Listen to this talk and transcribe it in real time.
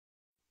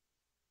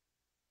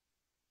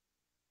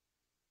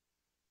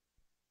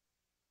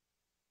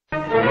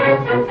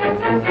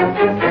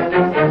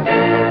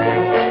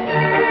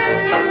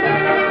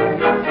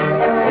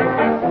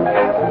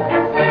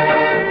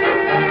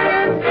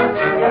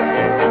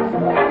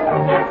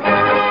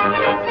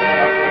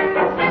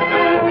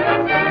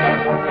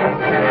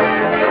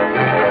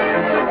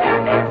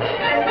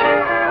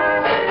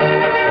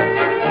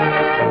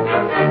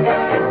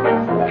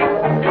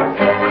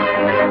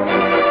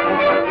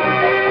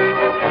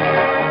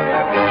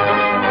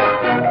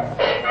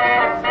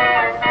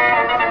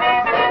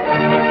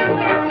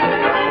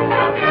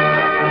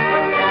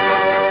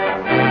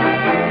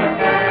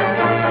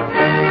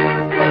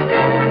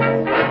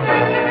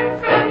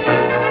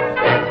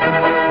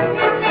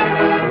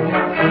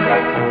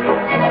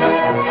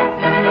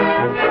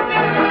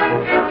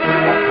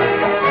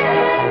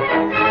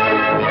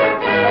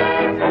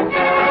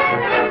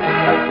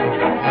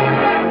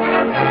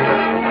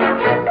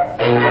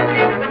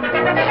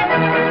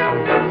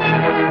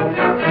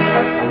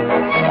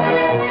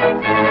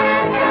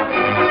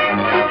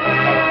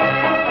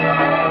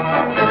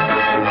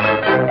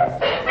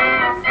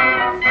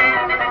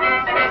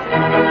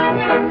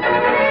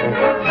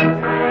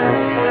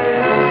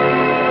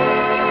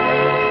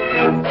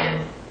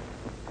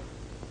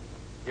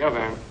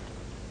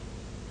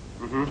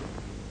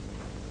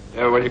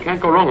Well, you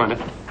can't go wrong on it.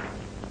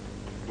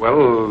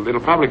 Well, it'll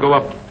probably go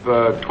up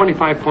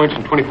 25 points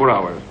in 24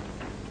 hours.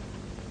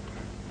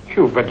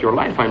 You bet your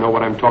life I know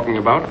what I'm talking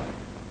about.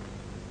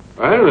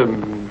 Well,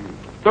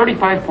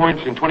 35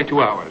 points in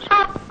 22 hours.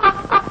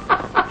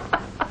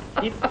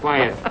 Keep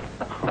quiet.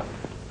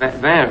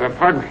 Van,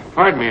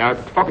 pardon me, I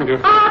was talking to...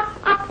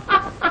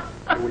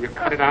 Will you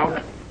cut it out?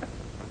 I'm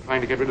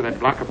trying to get rid of that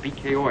block of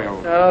BK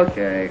oil.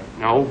 Okay.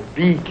 No,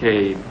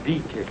 BK.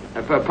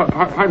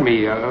 Pardon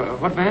me,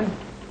 what, Van?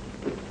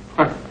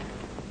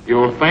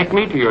 You'll thank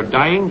me to your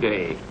dying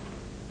day.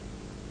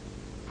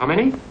 How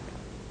many?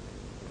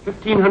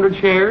 1,500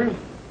 shares?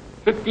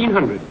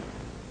 1,500.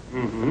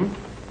 Mm-hmm.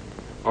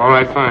 All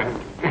right, fine.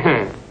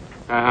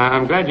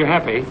 I'm glad you're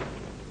happy.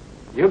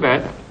 You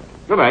bet.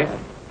 Goodbye.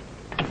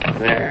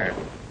 There.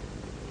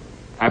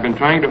 I've been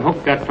trying to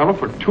hook that fellow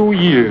for 2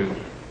 years.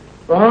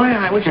 Boy,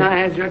 I wish I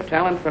had your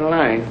talent for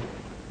lying.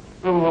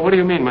 Well, what do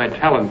you mean, my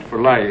talent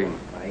for lying?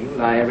 Why, you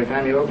lie every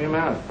time you open your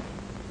mouth.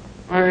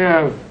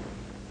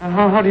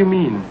 How do you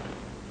mean?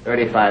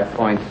 35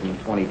 points in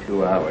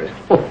 22 hours.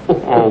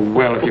 Oh,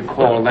 well, if you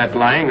call that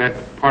lying, that's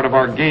part of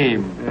our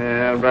game.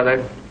 Well,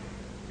 brother,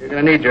 you're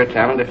going to need your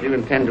talent if you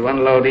intend to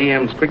unload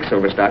EM's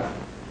Quicksilver stock.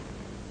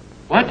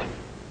 What?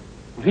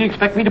 Does he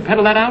expect me to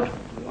peddle that out?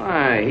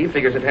 Why, he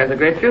figures it has a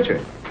great future.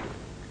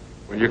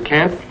 Well, you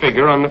can't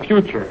figure on the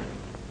future.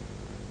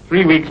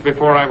 3 weeks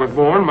before I was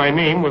born, my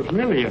name was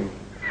Lillian.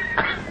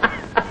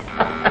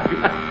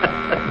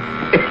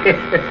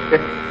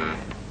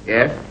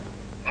 Yes?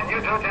 Can you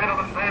two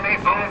gentlemen spare me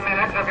 5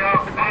 minutes of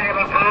your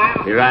valuable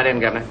time? Be right in,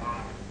 Governor.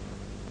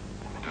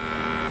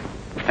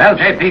 Tell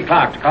J.P.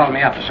 Clark to call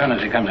me up as soon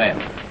as he comes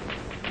in.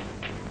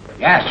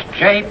 Yes,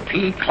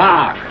 J.P.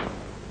 Clark.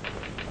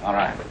 All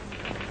right.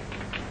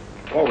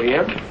 Oh,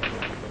 EM?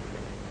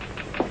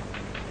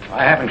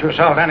 Why haven't you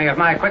sold any of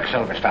my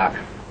Quicksilver stock?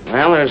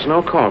 Well, there's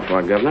no call for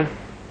it, Governor.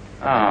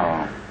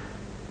 Oh.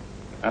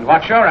 And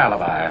what's your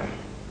alibi?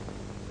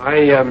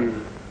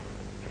 I'm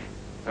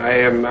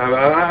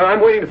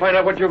waiting to find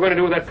out what you're going to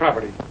do with that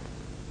property.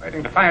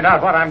 Waiting to find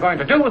out what I'm going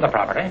to do with the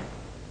property.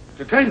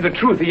 To tell you the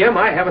truth, EM,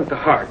 I haven't the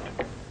heart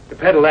to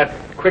peddle that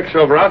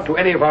Quicksilver out to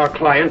any of our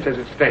clients as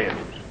it stands.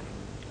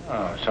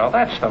 Oh, so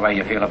that's the way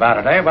you feel about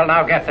it, eh? Well,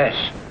 now get this.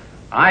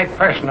 I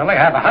personally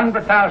have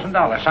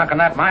 $100,000 sunk in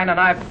that mine, and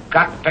I've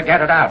got to get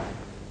it out.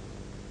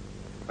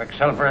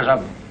 Quicksilver is a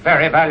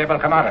very valuable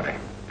commodity.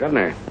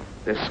 Governor,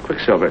 this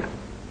Quicksilver,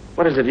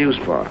 what is it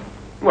used for?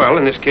 Well,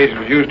 in this case, it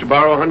was used to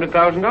borrow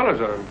 $100,000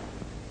 on.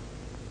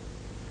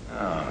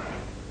 Oh,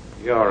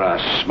 you're a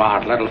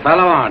smart little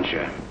fellow, aren't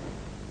you?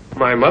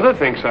 My mother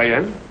thinks I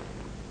am.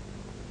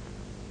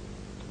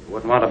 You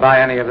wouldn't want to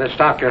buy any of this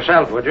stock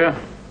yourself, would you?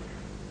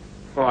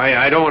 Oh,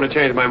 I don't want to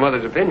change my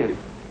mother's opinion.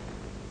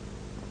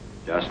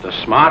 Just a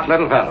smart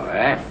little fellow,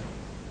 eh?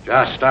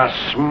 Just a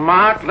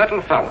smart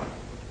little fellow.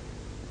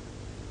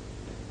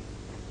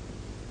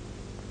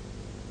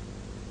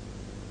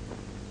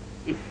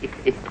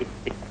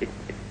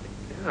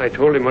 I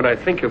told him what I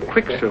think of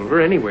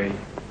Quicksilver anyway.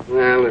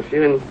 Well, if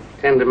you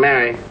intend to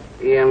marry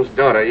EM's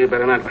daughter, you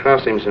better not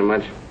cross him so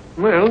much.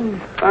 Well,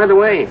 By the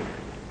way,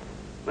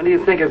 when do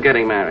you think of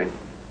getting married?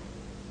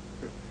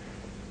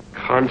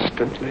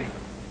 constantly.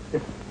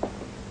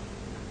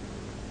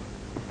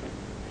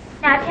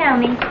 Now tell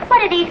me,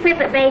 what are these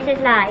whippet races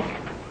like?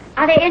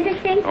 Are they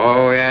interesting?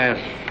 Oh, yes.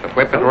 The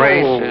whippet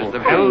race is the...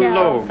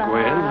 Hello, Bob.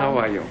 Gwen. How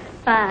are you?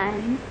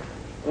 Fine.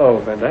 Hello,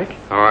 Van Dyke.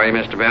 How are you,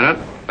 Mr. Bennett?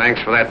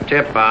 Thanks for that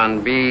tip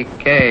on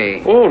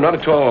BK. Oh, not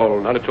at all.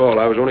 Not at all.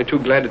 I was only too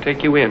glad to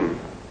take you in.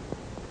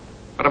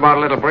 What about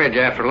a little bridge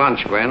after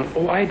lunch, Gwen?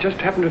 Oh, I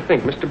just happened to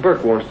think Mr.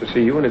 Burke wants to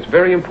see you, and it's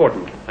very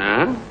important.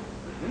 Huh?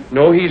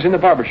 No, he's in the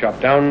barber shop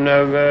down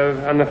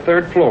on the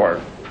 3rd floor.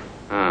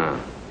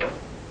 Ah.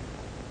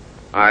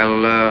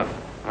 I'll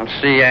I'll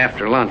see you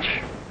after lunch.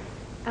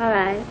 All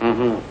right.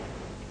 Mm-hmm.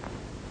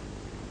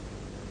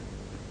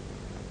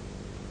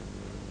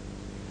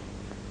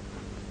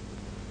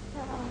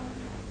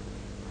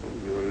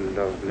 You're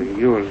lovely.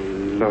 You're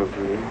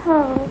lovely.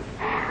 Oh,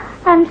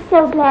 I'm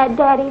so glad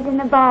Daddy's in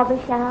the barber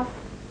shop.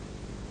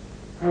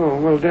 Oh,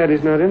 well,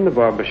 Daddy's not in the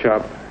barber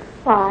shop.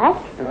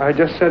 What? I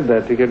just said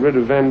that to get rid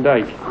of Van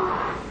Dyke.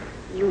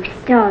 You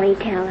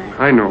storyteller.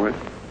 I know it.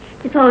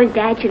 Suppose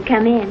Dad should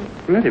come in.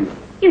 Let him.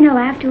 You know,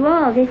 after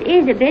all, this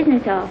is a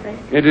business office.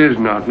 It is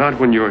not. Not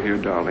when you're here,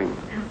 darling.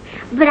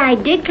 But I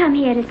did come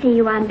here to see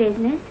you on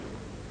business.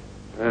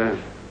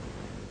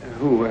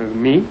 Who?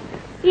 Me?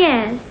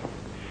 Yes.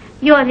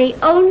 You're the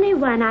only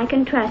one I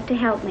can trust to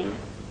help me.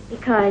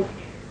 Because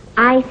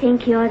I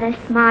think you're the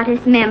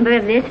smartest member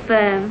of this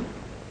firm.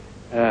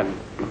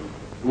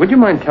 Would you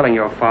mind telling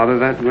your father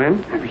that,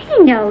 Gwen?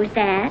 He knows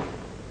that.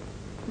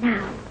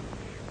 Now,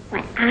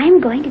 what I'm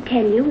going to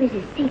tell you is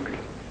a secret.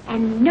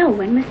 And no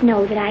one must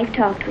know that I've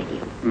talked with you.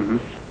 Mm-hmm.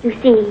 You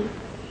see,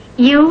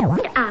 you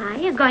and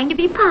I are going to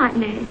be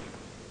partners.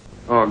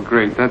 Oh,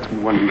 great. That's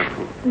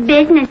wonderful.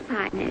 Business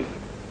partners.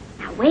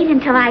 Now, wait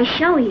until I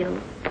show you.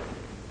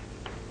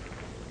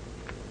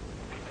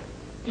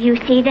 Do you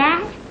see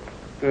that?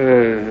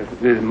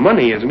 There's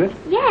money, isn't it?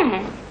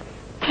 Yes.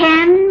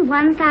 10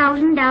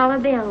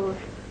 $1,000 bills.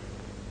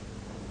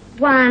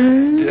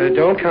 One...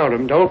 Don't count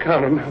them. Don't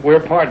count them. We're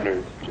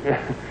partners.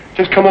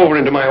 Just come over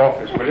into my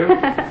office, will you?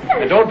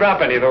 And don't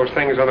drop any of those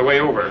things on the way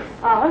over.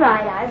 All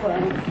right, I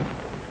won't.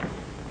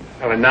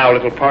 Well, and now,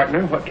 little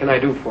partner, what can I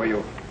do for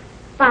you?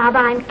 Bob,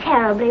 I'm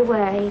terribly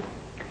worried.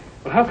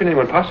 Well, how can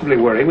anyone possibly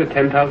worry with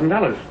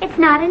 $10,000? It's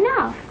not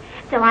enough.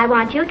 So I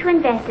want you to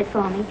invest it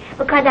for me,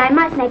 because I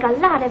must make a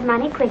lot of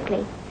money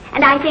quickly.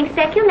 And I think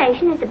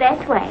speculation is the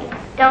best way.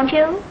 Don't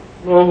you?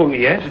 Oh,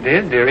 yes,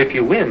 dear, if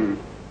you win.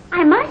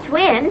 I must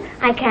win.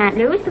 I can't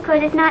lose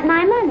because it's not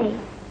my money.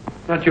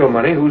 Not your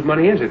money. Whose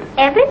money is it?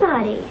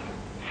 Everybody's.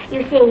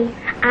 You see,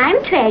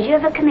 I'm treasurer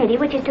of a committee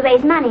which is to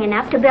raise money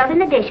enough to build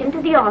an addition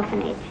to the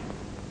orphanage.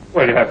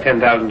 Well, you have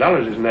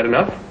 $10,000. Isn't that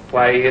enough?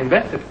 Why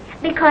invest it?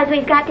 Because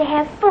we've got to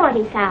have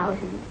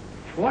 40,000.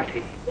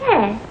 40?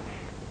 Yes.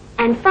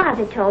 And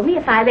Father told me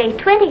if I raised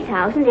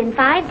 20,000 in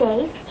 5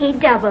 days,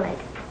 he'd double it.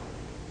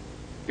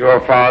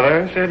 Your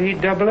father said he'd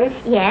double it?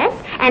 Yes,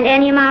 and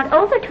any amount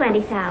over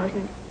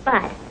 20,000.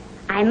 But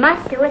I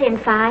must do it in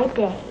 5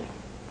 days.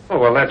 Oh,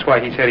 well, that's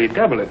why he said he'd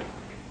double it.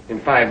 In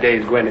 5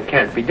 days, Gwen, it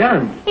can't be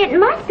done. It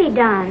must be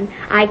done.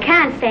 I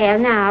can't fail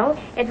now.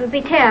 It would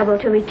be terrible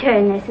to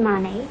return this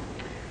money.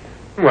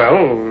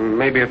 Well,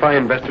 maybe if I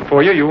invest it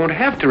for you, you won't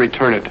have to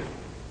return it.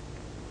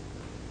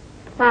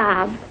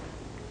 Bob,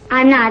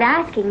 I'm not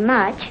asking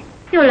much.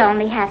 You'll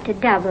only have to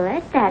double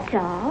it, that's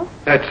all.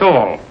 That's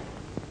all.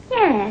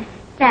 Yes,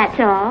 that's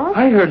all.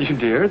 I heard you,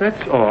 dear.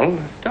 That's all.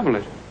 Double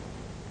it.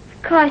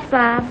 Of course,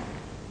 Bob.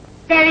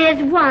 There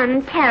is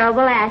one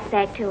terrible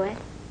aspect to it.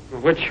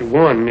 Which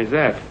one is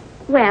that?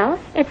 Well,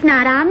 it's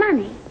not our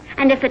money.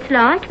 And if it's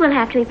lost, we'll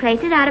have to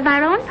replace it out of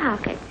our own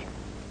pockets.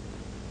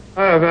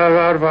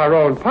 Out of our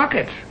own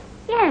pockets?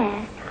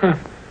 Yes.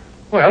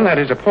 Well, that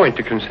is a point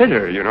to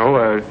consider, you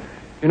know.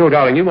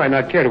 Darling, you might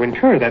not care to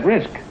incur that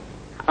risk.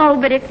 Oh,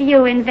 but if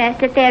you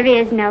invest it, there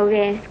is no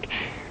risk.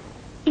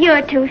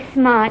 You're too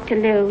smart to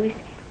lose.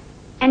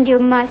 And you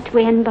must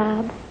win,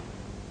 Bob.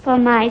 For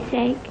my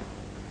sake.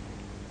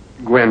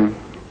 Gwen,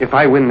 if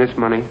I win this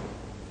money,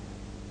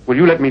 will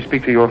you let me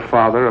speak to your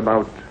father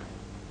about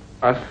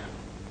us?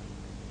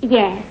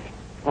 Yes.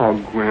 Oh,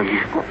 Gwen.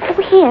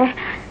 Oh, here.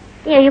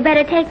 Here, you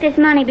better take this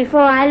money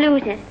before I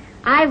lose it.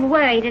 I've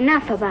worried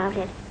enough about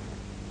it.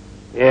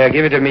 Yeah,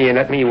 give it to me and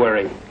let me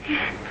worry.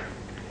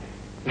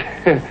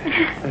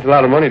 That's a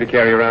lot of money to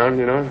carry around,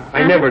 you know.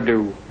 I never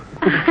do.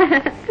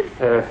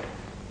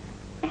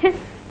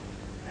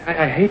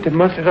 I hate to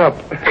muss it up.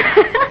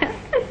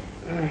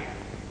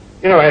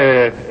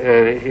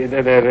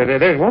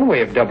 There's one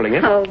way of doubling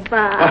it. Oh,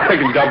 Bob. I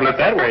can double it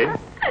that way.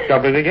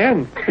 Double it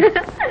again.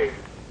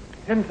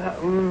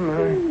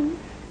 10,000.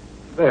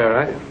 There,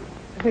 I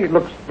think it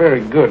looks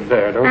very good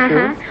there, don't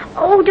you?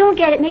 Oh, don't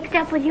get it mixed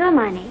up with your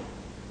money.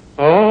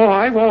 Oh,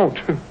 I won't.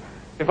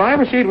 If I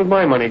ever see it with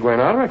my money, Gwen,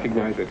 I'll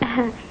recognize it.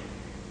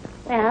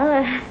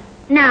 Well,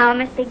 now I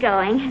must be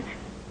going.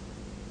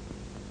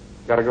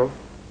 Gotta go?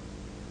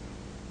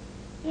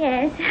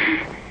 Yes.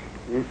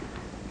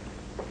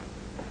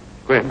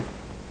 Gwen.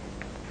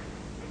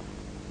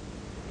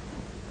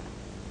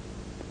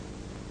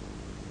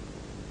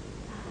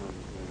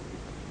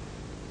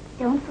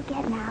 Don't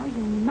forget now,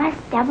 you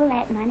must double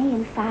that money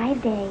in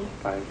 5 days.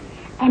 5 days.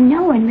 And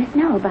no one must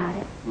know about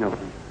it. No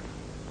one.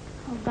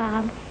 Oh,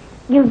 Bob,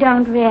 you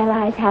don't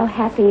realize how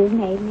happy you've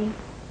made me.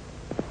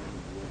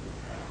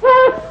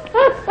 Bob.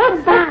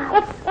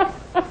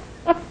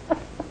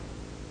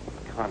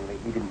 Connelly,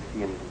 he didn't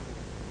see anything.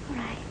 All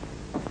right.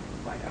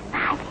 Right on.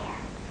 Bye, dear.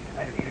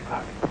 Right at 8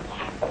 o'clock.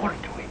 Quarter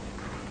to 8.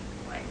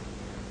 Right.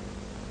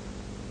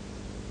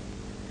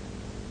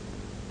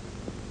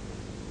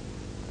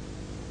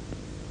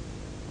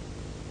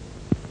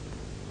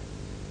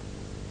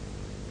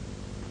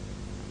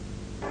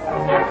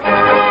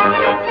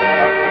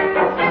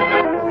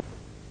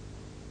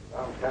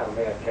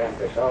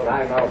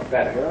 know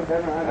better.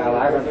 Well,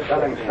 I've been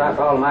selling stock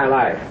all my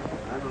life.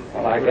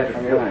 All I get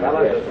from you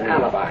fellas is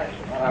alibis.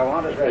 What I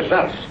want is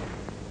results.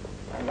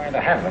 I'm going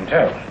to have them,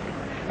 too.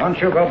 Once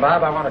you go,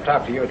 Bob, I want to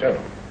talk to you, too.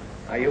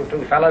 Now, you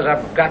two fellas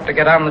have got to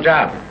get on the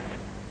job.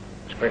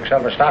 This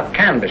Quicksilver stock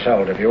can be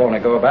sold if you only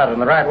go about it in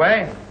the right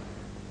way.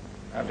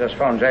 I've just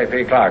phoned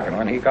J.P. Clark, and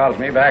when he calls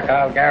me back,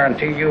 I'll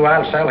guarantee you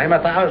I'll sell him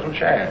 1,000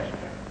 shares.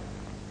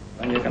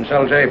 When you can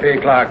sell J.P.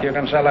 Clark, you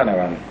can sell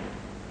anyone.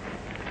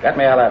 Get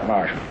me all that,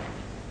 Marshal.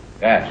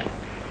 Yes.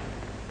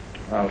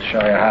 I'll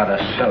show you how to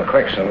sell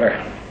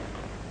Quicksilver.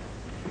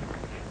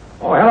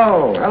 Oh,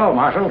 hello. Hello,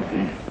 Marshal.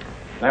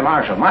 Say,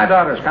 Marshal, my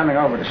daughter's coming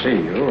over to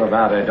see you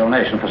about a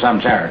donation for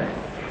some charity.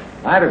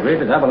 I'd agree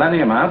to double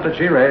any amount that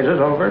she raises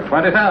over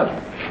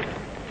 20,000.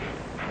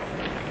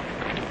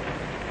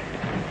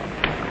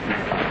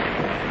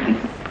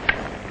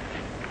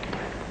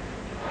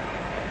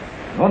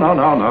 No.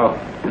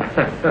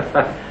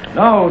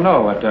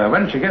 no. But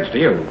when she gets to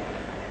you,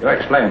 you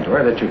explain to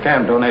her that you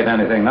can't donate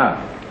anything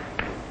now.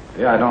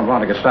 See, I don't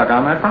want to get stuck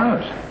on that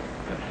promise.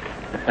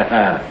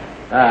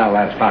 Well,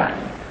 that's fine.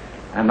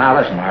 And now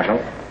listen, Marshal.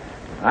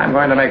 I'm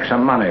going to make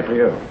some money for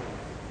you.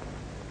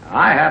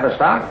 I have a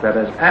stock that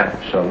is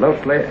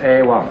absolutely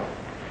A1.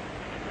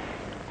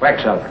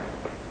 Quicksilver.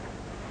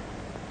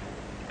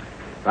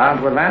 Bound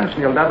to advance,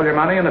 and you'll double your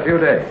money in a few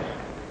days.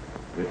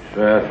 It's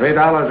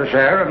 $3 a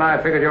share, and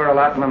I figured your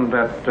allotment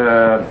at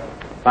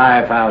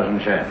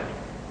 5,000 shares.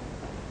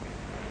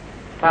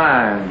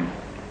 Fine.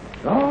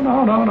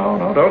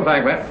 No. Don't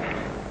thank me.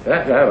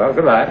 Well,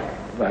 goodbye.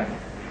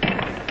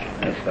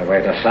 That's the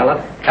way to sell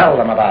it. Tell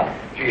them about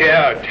it.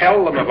 Yeah,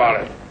 tell them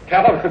about it.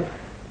 Tell them.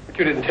 But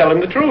you didn't tell him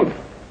the truth.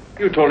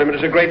 You told him it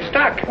was a great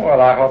stock.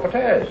 Well, I hope it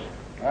is.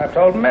 I've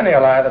told many a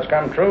lie that's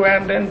come true,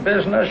 and in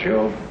business,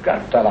 you've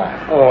got to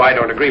lie. Oh, I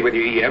don't agree with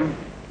you, E.M.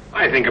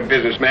 I think a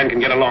businessman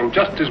can get along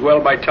just as well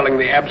by telling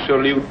the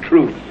absolute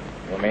truth.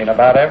 You mean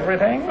about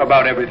everything?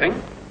 About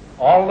everything.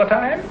 All the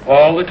time?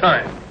 All the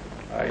time.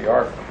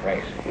 You're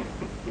crazy.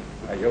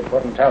 You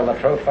couldn't tell the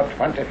truth for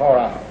 24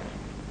 hours.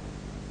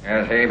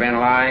 Has he been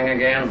lying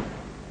again?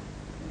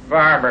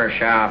 Barber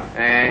shop,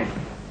 eh?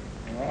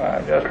 Well,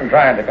 I've just been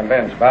trying to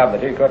convince Bob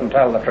that he couldn't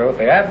tell the truth,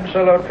 the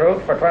absolute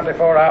truth, for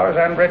 24 hours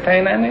and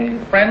retain any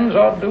friends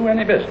or do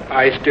any business.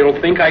 I still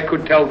think I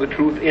could tell the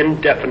truth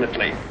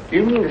indefinitely. Do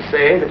you mean to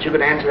say that you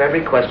could answer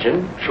every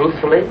question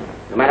truthfully,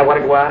 no matter what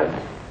it was?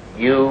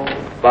 You,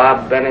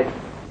 Bob Bennett?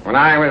 When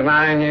I was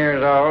 9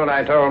 years old,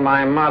 I told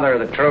my mother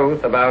the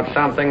truth about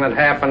something that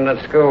happened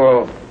at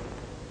school.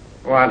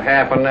 What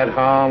happened at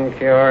home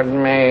cured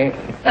me.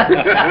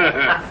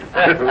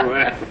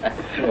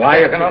 Why,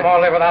 you can no more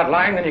live without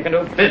lying than you can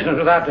do business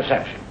without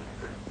deception.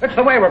 It's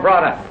the way we're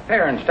brought up.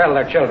 Parents tell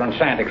their children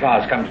Santa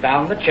Claus comes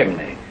down the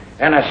chimney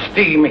in a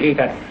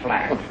steam-heated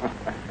flat.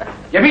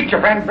 You meet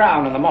your friend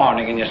Brown in the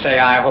morning and you say,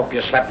 I hope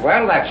you slept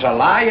well. That's a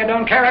lie. You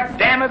don't care a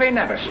damn if he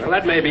never slept. Well,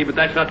 that may be, but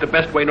that's not the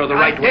best way nor the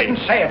right way. I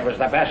didn't say it was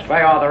the best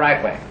way or the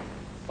right way.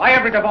 Why,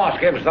 every divorce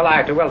gives the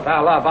lie to wilt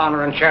thou love,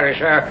 honor, and cherish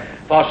her,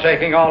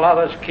 forsaking all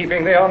others,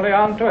 keeping thee only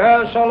unto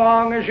her, so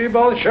long as ye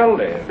both shall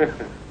live.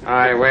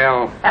 I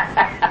will.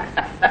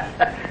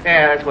 Yeah,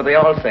 that's what they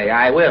all say,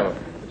 I will.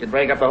 But you'd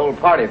break up the whole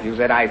party if you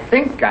said, I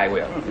think I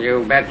will.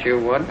 You bet you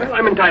would. Well,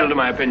 I'm entitled to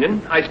my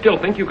opinion. I still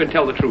think you can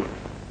tell the truth.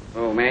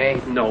 Who, me?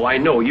 No, I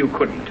know you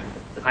couldn't.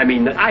 I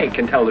mean that I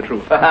can tell the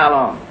truth. For how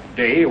long?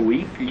 Day, a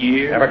week, a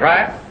year. Ever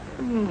try it?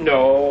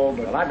 No,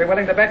 but... Well, I'd be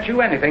willing to bet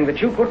you anything that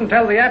you couldn't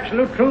tell the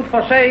absolute truth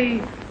for,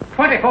 say,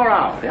 24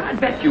 hours. I'd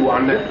bet you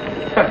on that.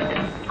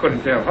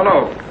 Couldn't tell.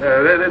 Hello,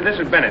 this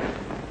is Bennett.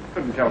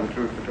 Couldn't tell the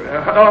truth.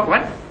 Hello,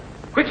 what?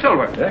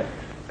 Quicksilver. Yeah?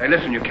 Hey,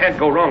 listen, you can't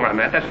go wrong on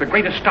that. That's the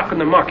greatest stock in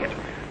the market.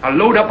 I'll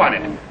load up on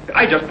it.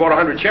 I just bought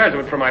 100 shares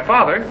of it for my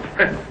father.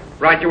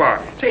 Right you are.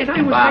 Say, as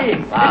I was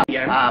saying...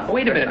 Bob,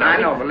 wait a minute. I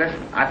know, but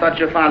listen, I thought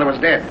your father was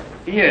dead.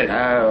 He is.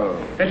 Oh.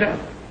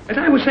 As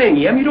I was saying,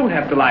 E.M., you don't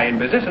have to lie in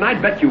business, and I'd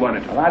bet you on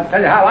it. Well, I'll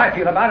tell you how I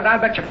feel about it. I'll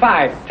bet you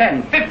 5,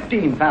 10,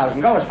 15,000.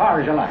 Go as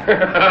far as you like.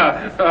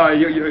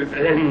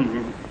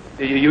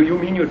 You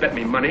mean you'd bet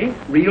me money?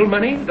 Real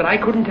money? That I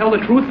couldn't tell the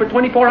truth for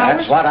 24 hours?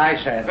 That's what I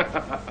said.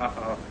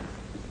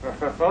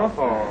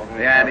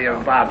 The idea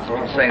of Bob's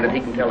saying that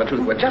he can tell the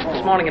truth. Well, just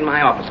this morning in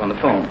my office on the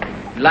phone,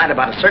 he lied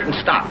about a certain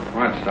stock.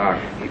 What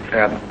stock?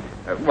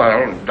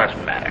 Well,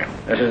 doesn't matter.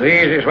 This is the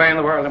easiest way in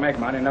the world to make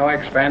money. No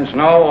expense,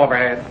 no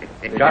overhead.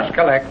 Just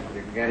collect.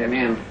 You can get him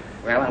in.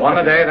 Well, one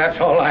a day, that's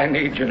all I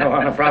need, you know,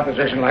 on a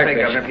proposition like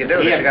this. If you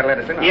do, you got to let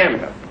us in.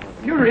 Yeah.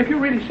 If you're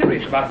really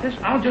serious about this,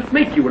 I'll just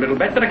make you a little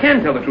bet that I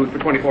can tell the truth for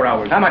 24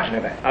 hours. How much do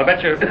you bet? I'll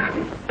bet you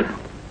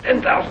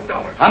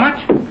 $10,000. How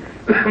much?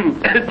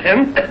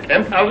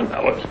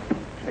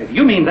 $10,000.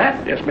 You mean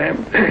that? Yes,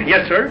 ma'am.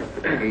 Yes, sir.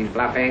 He's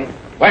bluffing.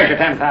 Where's your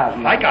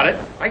 10,000? I got it.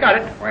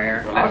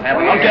 Where?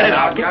 I'll get it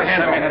out. Just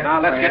a minute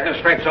now. Let's get this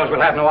straight so we'll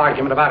have no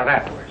argument about it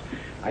afterwards.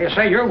 Now, you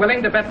say you're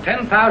willing to bet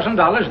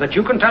 $10,000 that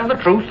you can tell the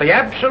truth, the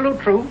absolute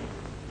truth,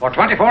 for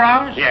 24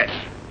 hours? Yes.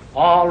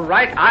 All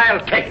right, I'll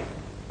take it.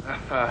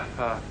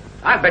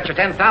 I'll bet you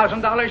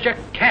 $10,000 you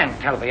can't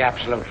tell the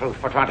absolute truth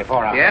for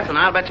 24 hours. Yes, and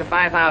I'll bet you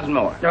 5,000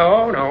 more.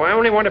 No, I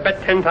only want to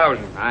bet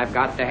 10,000. I've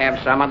got to have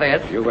some of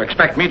this. You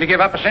expect me to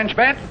give up a cinch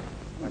bet?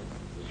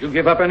 Did you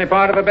give up any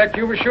part of a bet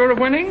you were sure of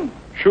winning?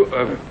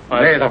 Sure.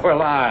 Neither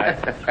will I.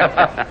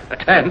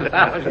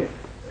 10,000.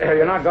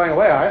 You're not going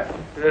away, are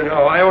you?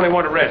 No, I only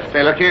want to rest.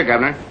 Say, look here,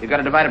 Governor. You got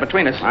to divide it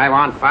between us. I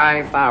want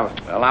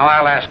 5,000. Well, now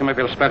I'll ask him if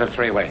he'll split it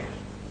 3 ways.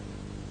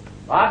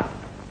 What?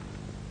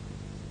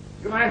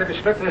 You mind if you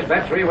split this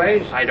bet 3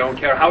 ways? I don't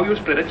care how you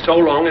split it, so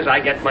long as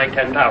I get my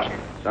 10,000.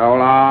 So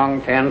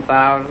long,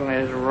 10,000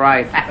 is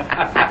right.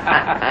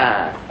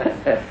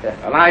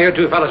 Well, now you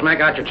two fellas make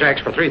out your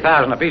checks for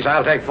 3,000 apiece.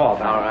 I'll take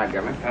 4,000. All right,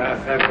 Governor.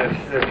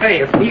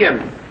 Say,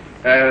 Ian.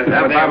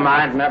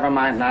 Never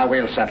mind. Now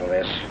we'll settle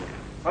this.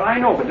 Well, I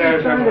know, but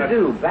there's... What are you trying to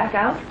do? Back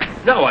out?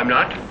 No, I'm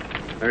not.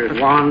 There's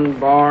one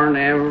born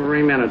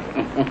every minute.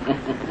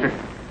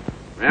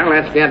 Well,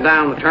 let's get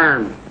down the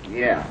terms.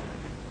 Yeah.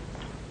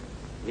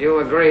 You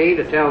agree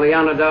to tell the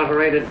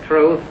unadulterated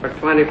truth for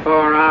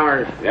 24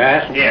 hours.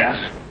 Yes?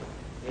 Yes.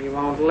 He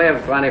won't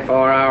live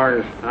 24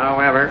 hours,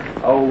 however.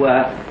 Oh,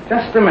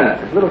 just a minute.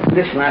 There's a little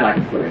condition I'd like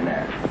to put in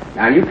there.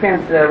 Now, you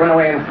can't run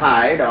away and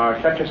hide or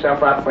shut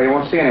yourself up where you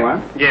won't see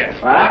anyone.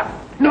 Yes. What?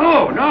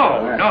 No.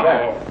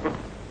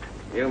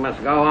 You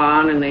must go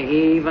on in the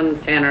even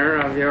tenor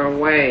of your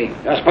way.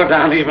 Just put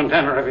down even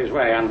tenor of his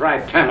way and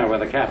write tenor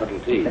with a capital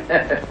T.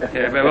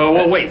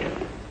 Well, wait.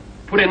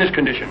 Put in this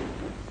condition.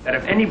 That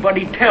if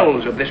anybody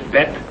tells of this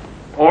bet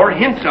or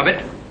hints of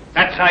it,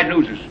 that side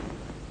loses.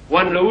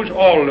 One lose,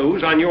 all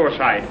lose on your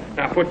side.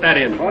 Now put that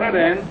in. Put it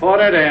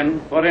in.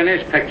 Put in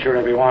his picture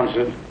if he wants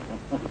it.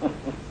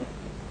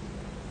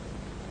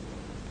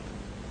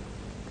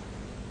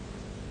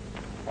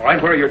 All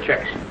right, where are your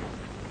checks?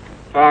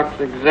 Talks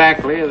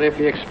exactly as if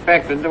he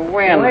expected to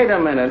win. Wait a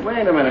minute.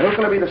 Who's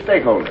going to be the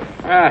stakeholder?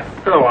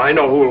 No, I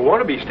know who will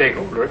want to be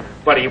stakeholder,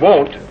 but he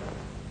won't.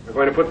 We're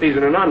going to put these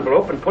in an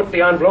envelope and put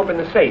the envelope in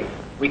the safe.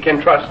 We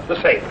can trust the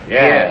safe.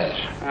 Yes.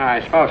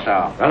 I suppose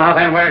so. Well, now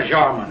then, where's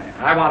your money?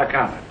 I want to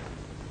count it.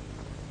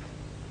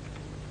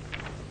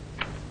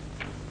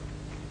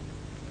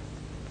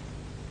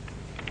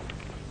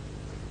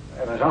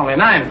 Well, there's only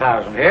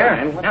 9,000 here.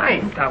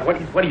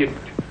 9,000? What do you...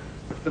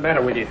 What's the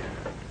matter with you?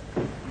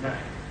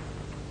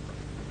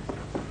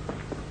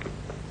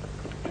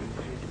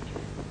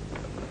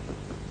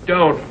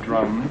 Don't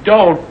drum.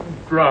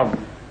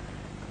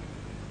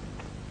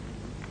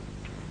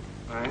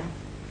 5,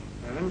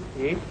 7,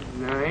 8,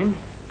 9,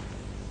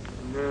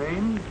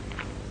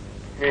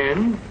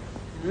 10,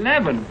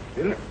 11.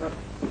 7,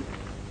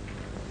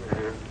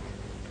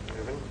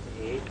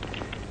 8,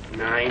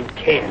 9,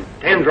 10.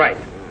 10's right.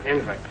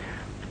 10's right.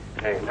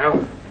 Okay,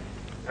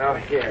 now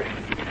here.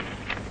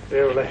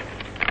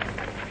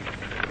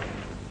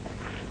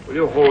 Will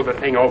you hold the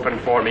thing open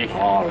for me?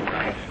 All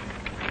right.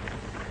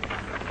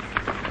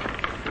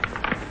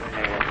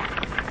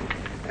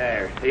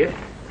 There, see it?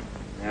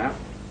 Yeah.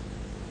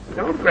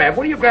 Don't grab.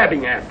 What are you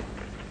grabbing at?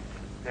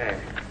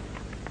 There.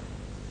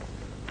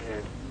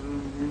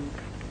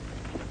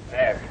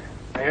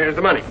 There's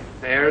the money.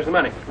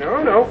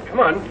 No, come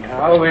on.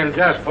 No, we'll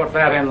just put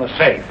that in the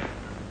safe.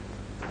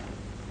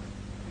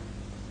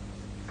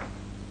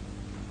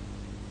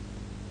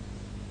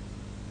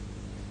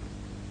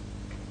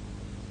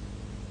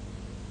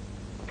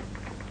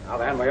 Now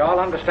then, we all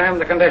understand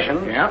the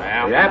conditions.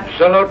 Yeah. The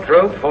absolute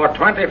truth for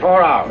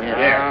 24 hours.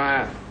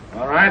 Yeah.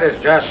 All right,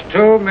 it's just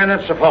 2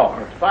 minutes to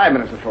 4. 5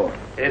 minutes to 4.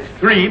 It's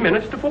 3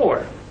 minutes to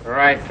 4. The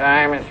right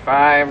time is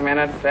 5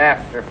 minutes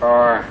after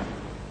 4.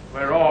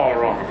 We're all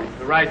wrong.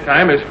 The right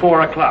time is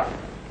 4 o'clock.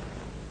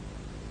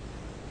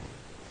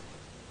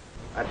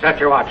 Let's set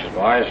your watches,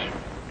 boys.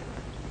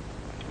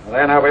 Well,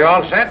 then, are we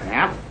all set?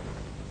 Yeah.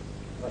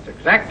 That's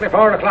exactly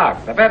 4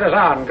 o'clock. The bet is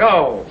on.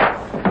 Go.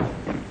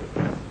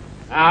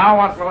 Now,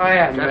 what will I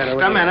ask? Just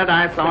a minute.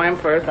 I saw him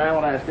first. I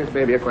will ask this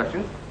baby a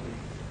question.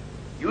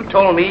 You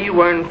told me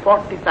you earned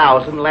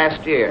 $40,000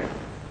 last year.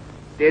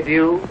 Did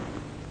you?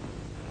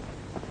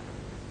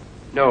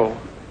 No.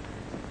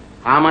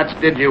 How much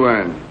did you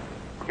earn?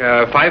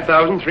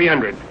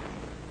 5,300.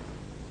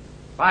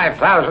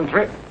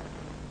 5,003.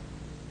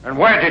 And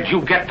where did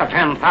you get the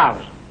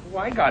 10,000? Oh,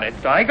 I got it.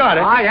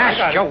 I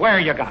asked you where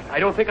you got it. I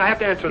don't think I have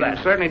to answer You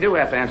that. certainly do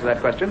have to answer that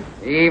question.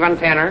 Even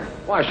tenor.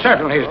 Why,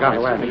 certainly he's got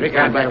to answer. He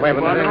can't get away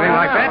with anything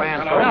like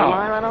that.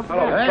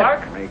 Hello,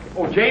 Clark?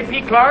 Oh,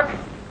 J.P. Clark?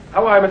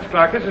 How are you, Mr.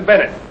 Clark? This is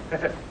Bennett.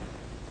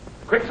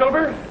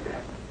 Quicksilver?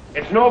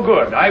 It's no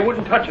good. I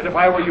wouldn't touch it if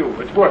I were you.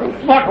 It's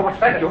worthless. What's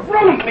that? You've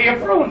ruined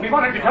me.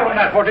 What did you tell him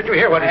that for? Did you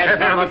hear what he said?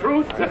 Tell the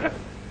truth?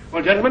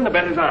 Well, gentlemen, the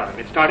bet is on.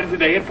 It started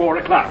today at 4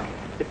 o'clock.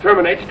 It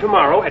terminates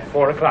tomorrow at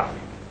 4 o'clock.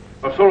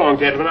 Well, so long,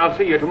 gentlemen. I'll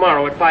see you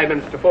tomorrow at 5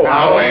 minutes to 4.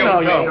 No,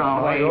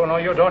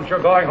 you don't. You're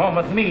going home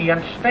with me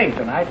and stay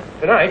tonight.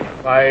 Tonight?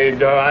 I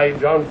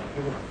don't...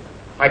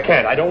 I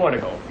can't. I don't want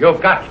to go.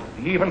 You've got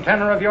the even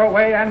tenor of your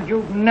way, and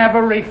you've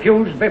never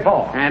refused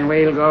before. And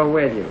we'll go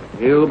with you.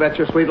 You bet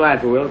your sweet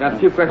life we will. Got a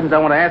few questions I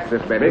want to ask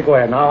this baby. Go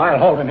ahead now. I'll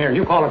hold him here.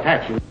 You call a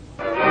taxi.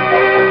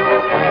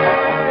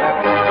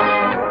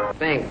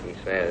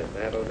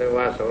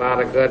 a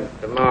lot of good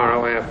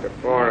tomorrow after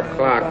 4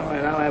 o'clock. All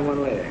right, I'll have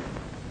one later.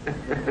 I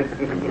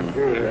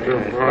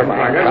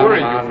got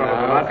worried you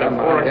fellas about that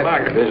 4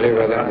 o'clock. Busy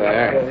with it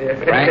there.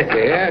 Frank,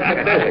 yeah,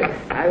 get busy.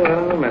 I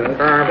will in a minute.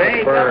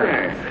 Say,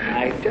 Governor,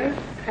 I just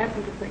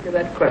happened to think of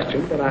that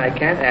question, but I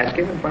can't ask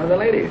him in front of the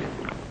ladies.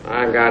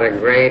 I got a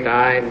great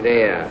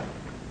idea.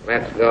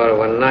 Let's go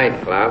to a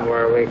nightclub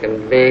where we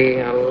can be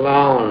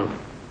alone.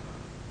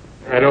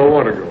 I don't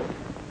want to go.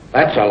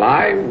 That's a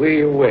lie.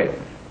 We win.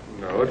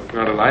 No, it's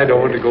not a lie. I don't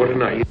want to go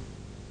tonight.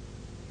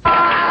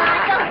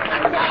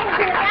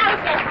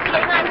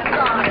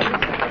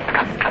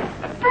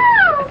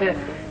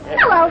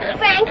 Hello,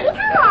 Frankie.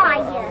 How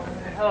are you?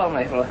 Hello,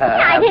 Mabel.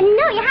 I didn't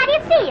know you. How do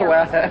you feel?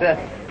 Well,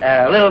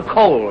 a little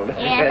cold.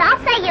 Yes, I'll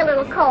say you're a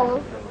little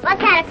cold.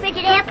 What's that, a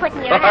frigid air put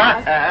in your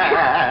house?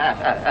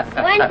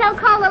 Weren't so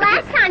cold the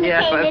last time you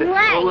came in,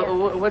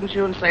 were you? Wouldn't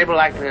you and Sabel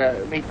like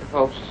to meet the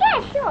folks?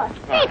 Yeah, sure.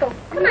 Sable,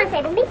 come on,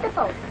 Sable, meet the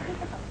folks.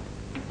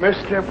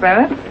 Mr.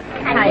 Bennett?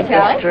 Hi,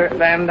 Charlie. Mr.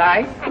 Van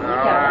Dyke? How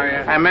are you?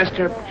 And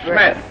Mr.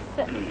 Smith.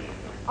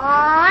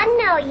 Oh,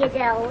 no, you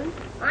don't.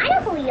 I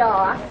know who you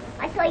are.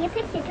 I saw your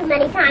picture too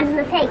many times in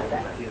the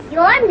paper.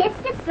 You're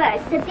Mr.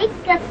 Burke, the big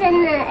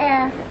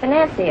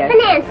financier. Financier.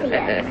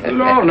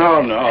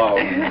 No.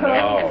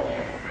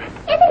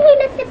 Isn't he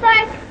Mr.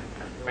 Burke?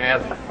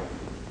 Smith.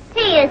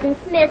 He isn't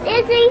Smith,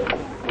 is he?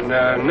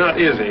 No, not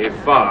Izzy. It's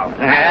Bob.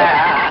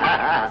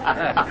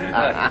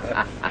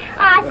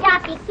 Oh,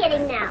 stop your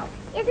kidding now.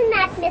 Isn't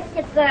that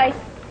Mr. Burke?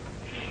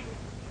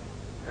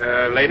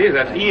 Ladies,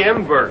 that's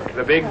E.M. Burke,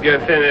 the big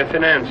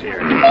financier.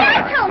 See,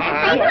 I told you,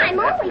 Saber, I'm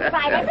always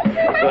right.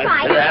 Every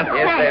time I'm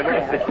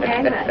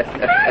right.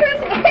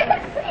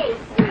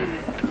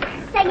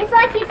 So you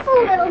thought you'd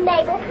fool little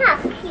Mabel, huh,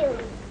 cute?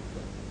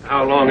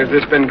 How long has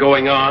this been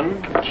going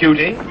on,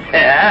 cutie?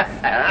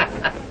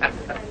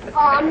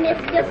 Oh,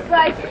 Mr.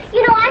 Burke,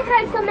 you know, I've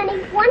heard so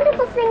many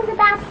wonderful things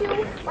about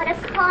you. What a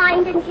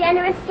kind and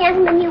generous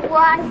gentleman you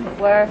was.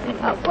 Were.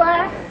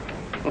 Were.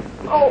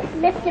 Oh,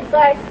 Mr.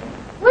 Burke,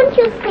 wouldn't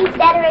you sleep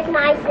better at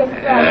night if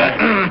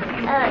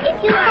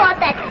you thought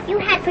that you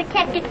had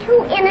protected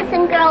 2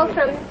 innocent girls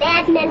from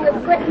bad men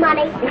with good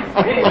money?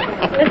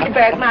 Mr.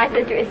 Burke, my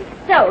sister is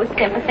so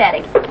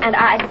sympathetic, and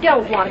I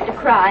don't want her to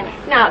cry.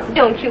 Now,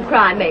 don't you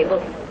cry,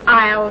 Mabel.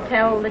 I'll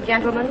tell the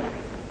gentleman.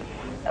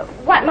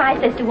 What my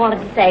sister wanted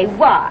to say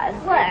was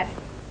that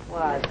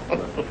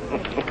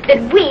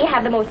we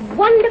have the most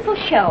wonderful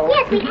show.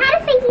 Yes, we've had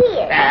it for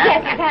years.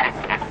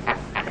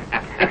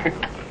 Yes,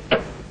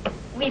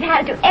 we've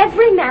had it to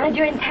every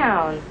manager in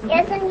town.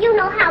 Yes, and you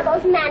know how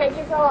those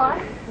managers are.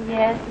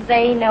 Yes,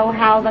 they know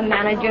how the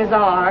managers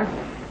are.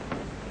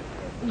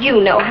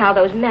 You know how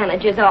those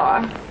managers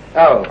are.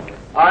 Oh,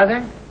 are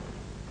they?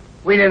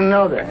 We didn't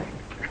know that.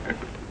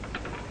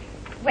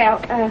 Well,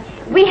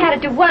 we had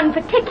it to one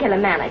particular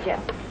manager,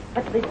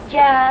 but it was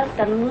just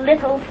a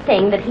little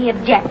thing that he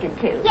objected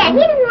to. Yeah, he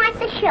didn't like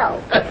the show.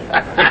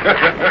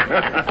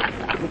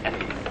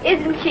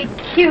 Isn't she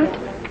cute?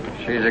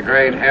 She's a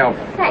great help.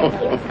 Thank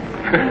you.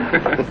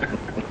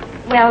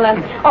 Well,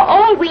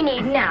 all we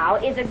need now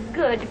is a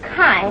good,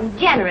 kind,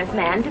 generous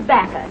man to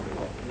back us.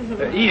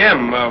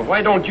 E.M.,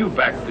 why don't you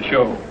back the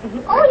show?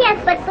 Oh,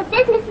 yes, but for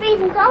business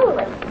reasons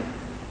only.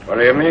 What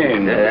do you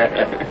mean?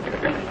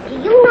 Do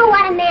you know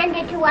what a man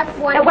did to us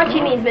once? What she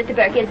means, Mr.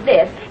 Burke, is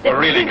this. Well,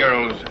 really,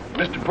 girls,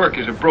 Mr. Burke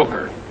is a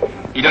broker.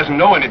 He doesn't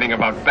know anything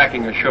about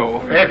backing a show.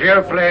 If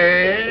you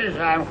please,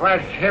 I'm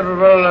quite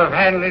capable of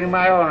handling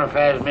my own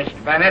affairs, Mr.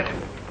 Bennett.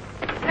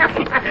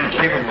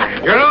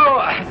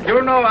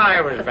 You know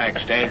I was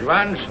backstage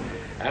once,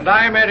 and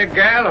I met a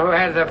girl who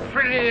had the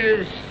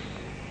prettiest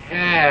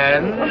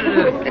hands.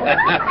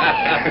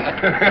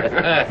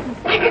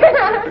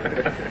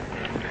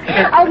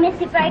 Oh,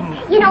 Mr.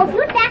 Burke, you know, if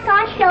you'd back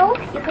our show,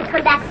 you could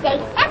come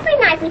backstage every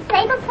night. We'd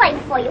save a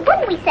place for you,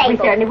 wouldn't we, Sable? We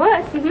certainly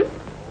would. Mm-hmm.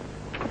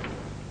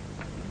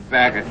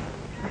 Back it.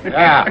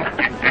 Yeah.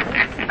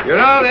 You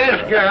know,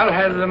 this girl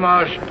has the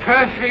most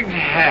perfect Yeah,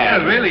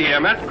 hands. really,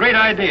 E.M., that's a great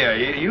idea.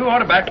 You ought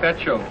to back that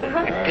show. Go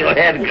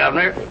ahead,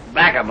 Governor.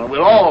 Back 'em, and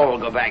we'll all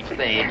go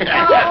backstage.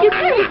 Oh, you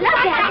couldn't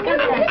love that.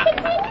 Mr.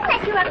 Kane, you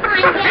bet you're a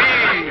fine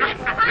guy.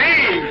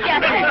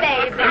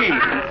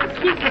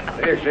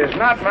 This is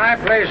not my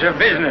place of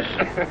business.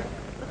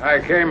 I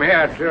came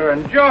here to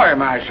enjoy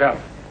myself.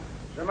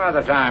 Some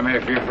other time,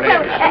 if you please.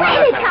 Well,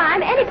 any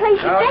time, any place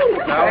you say,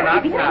 Mr. No, Burke. not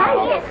You'd be now.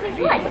 delighted. Yes, we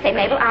would. Say,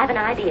 Mabel, I have an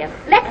idea.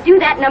 Let's do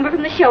that number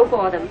from the show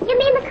for them. You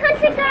mean the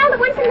country girl, the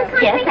one from the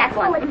country? Yes, that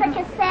one. Oh, it's such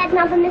a sad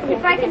number, Mr.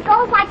 Burke. It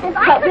goes like this.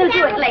 I Well, come we'll do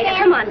down it the later.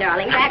 stairs. Come on,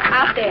 darling. Back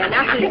out there.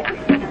 Now, here.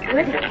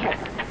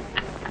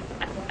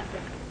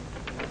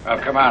 Oh,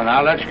 come on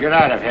now, let's get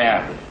out of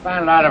here.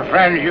 Fine lot of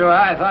friends you are.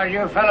 I thought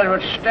you fellas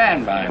would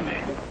stand by me.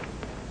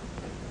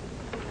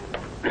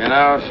 You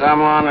know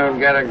someone who'd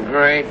get a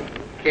great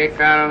kick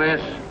out of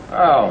this?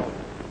 Oh.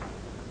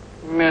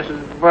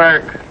 Mrs.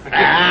 Burke.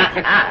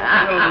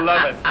 You'll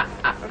love it.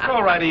 That's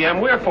all right, E.M.,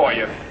 we're for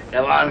you.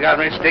 Come on,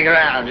 Governor, stick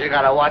around. You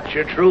gotta watch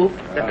your troop.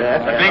 The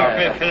big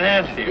fish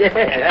financier.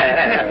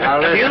 Yeah. Now,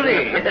 listen.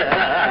 Beauty.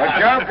 A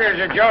joke is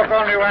a joke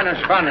only when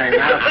it's funny.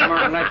 Now, come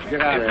on, let's get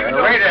out of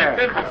here. Waiter.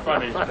 This is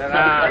funny. Sit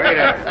down,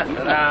 waiter.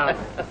 Sit down.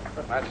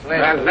 Let's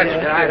get out of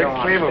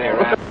here.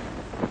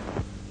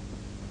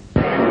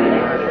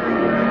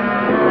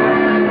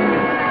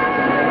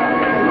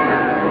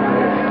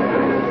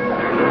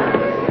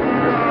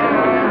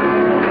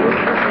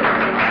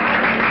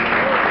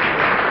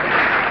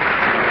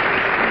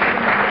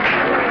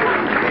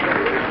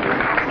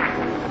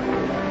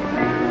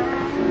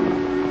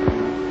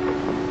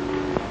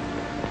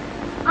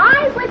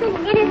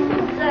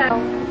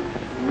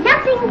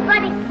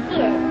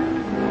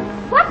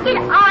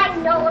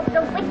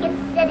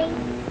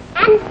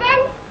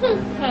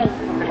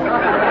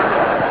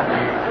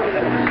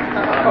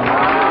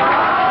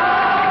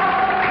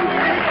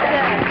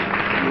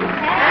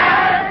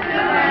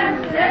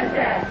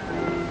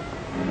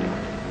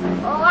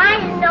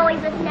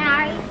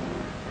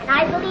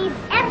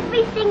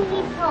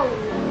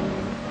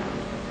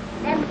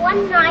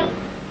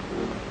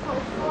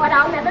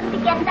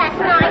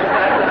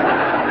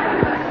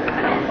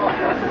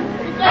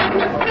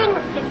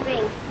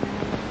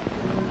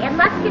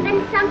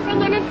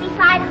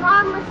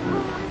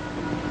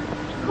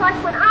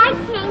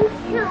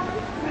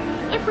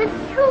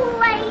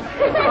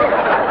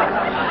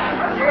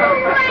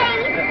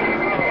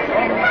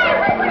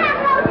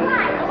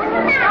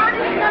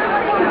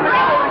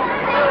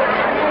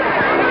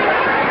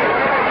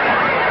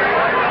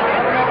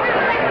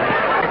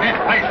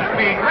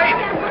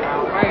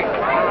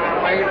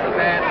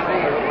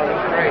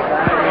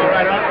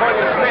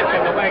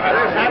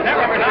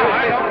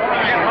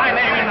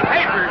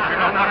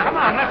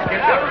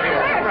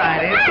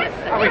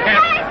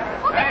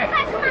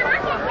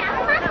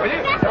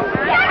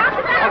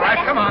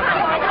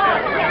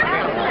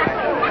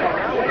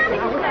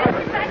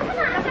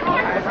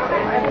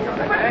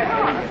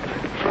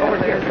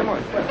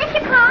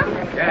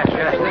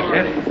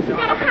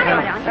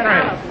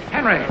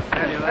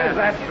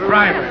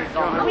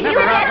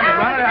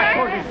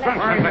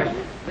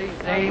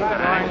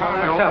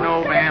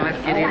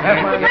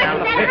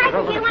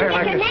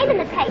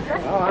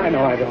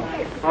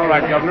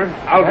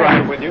 I'll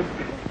drive with you.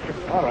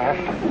 All right.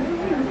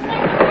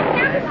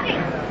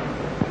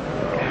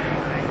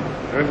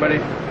 Everybody.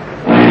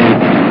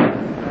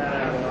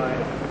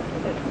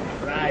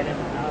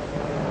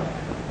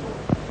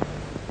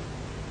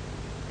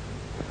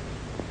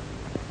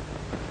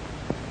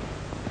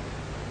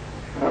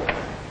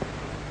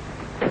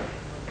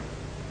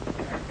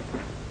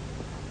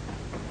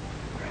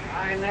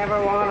 I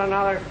never want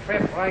another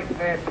trip like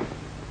this.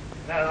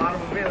 That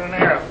automobile and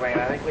airplane.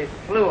 I think we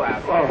flew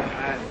out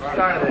there.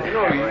 Started it.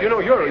 You know,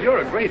 you're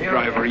a great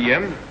driver,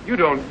 Ian. You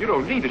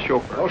don't need a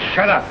chauffeur. Oh,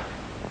 shut up.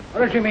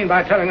 What did you mean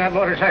by telling that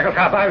motorcycle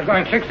cop I was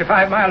going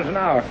 65 miles an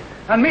hour?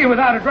 And me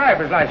without a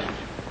driver's license?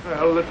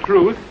 Well, the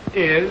truth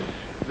is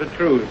the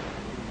truth.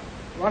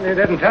 Well, you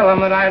didn't tell him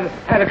that I'd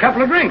had a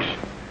couple of drinks.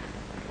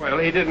 Well,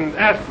 he didn't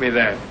ask me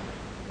that.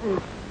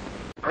 Oh,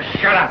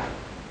 shut up.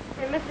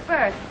 Hey, Mr.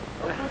 Burke,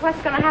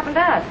 what's going to happen to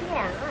us?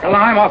 Yeah. Well,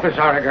 I'm awfully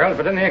sorry, girls,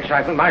 but in the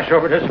excitement, my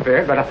chauffeur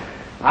disappeared, but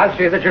I'll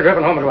see that you're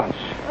driven home at once.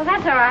 Well,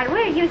 that's all right.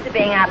 We're used to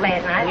being out late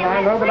at night. Yeah,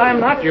 I know, but I'm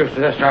not used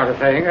to this sort of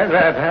thing.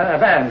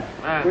 Van,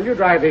 will you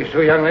drive these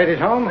two young ladies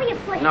home? Will you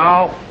push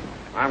No.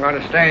 I'm going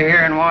to stay here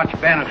and watch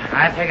Bennett.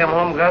 I'd take him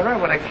home, Governor,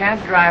 but I can't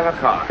drive a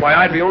car. Why,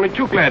 I'd be only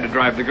too glad to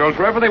drive the girls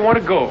wherever they want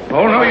to go.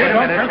 Oh, no, you Wait a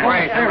don't. minute, Stay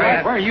wait.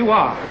 right where you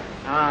are.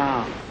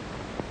 Oh.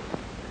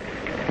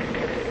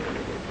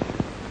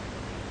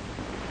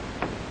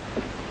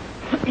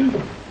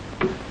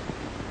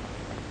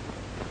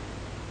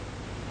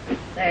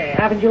 Say,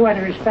 haven't you any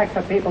respect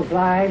for people's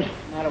lives? What's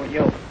the matter with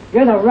you?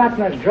 You're the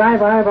rottenest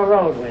driver I ever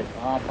rode with.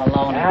 Oh,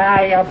 baloney.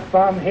 Ah, you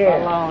bum here.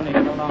 Baloney.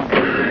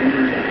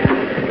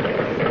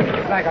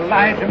 Like a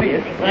lie to me.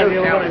 Beg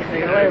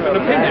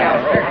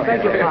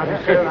your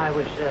pardon, sir. I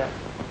was...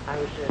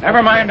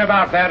 Never mind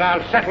about that.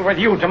 I'll settle with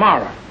you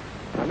tomorrow.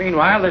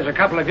 Meanwhile, there's a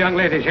couple of young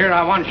ladies here.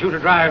 I want you to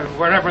drive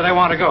wherever they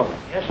want to go.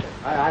 Yes, sir.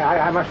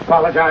 I must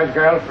apologize,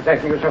 girls, for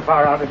taking you so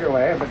far out of your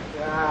way, but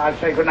I'll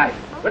say good night.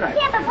 Good night.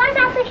 Yeah, but what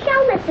about the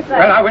show, Mr. Burke?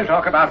 Well, I will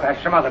talk about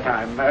that some other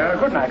time.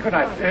 Good night, good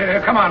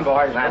night. Come on,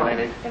 boys. Night,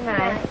 ladies. Good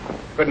night.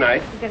 Good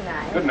night. Good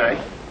night. Good night.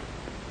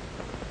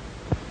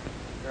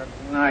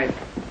 Good night.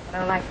 I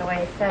don't like the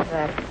way he says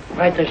that.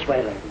 Right this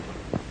way, lady.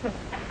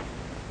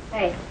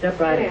 Hey, Step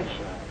right here. inside.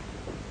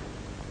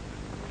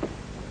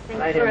 Think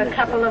Right for in a this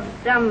couple of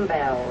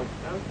dumbbells.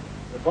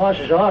 The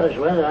boss's orders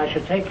were that I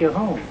should take you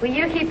home. Will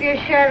you keep your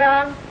shirt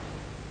on?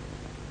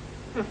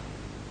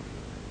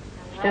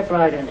 Step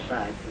right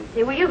inside, please.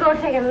 Hey, will you go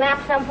take a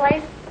nap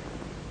someplace?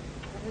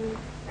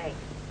 Hey.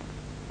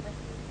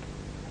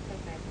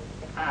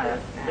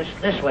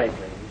 This way,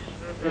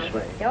 please. This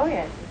way. Oh,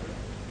 yes.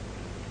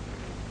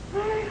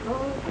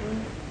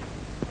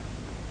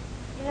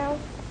 You know,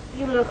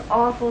 you look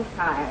awful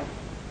tired.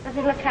 Does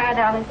he look tired,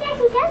 darling? Yeah,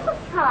 he does look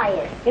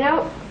tired. You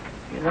know,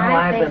 You know,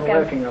 I I've think been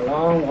working a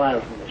long while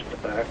for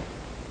Mr. Burke.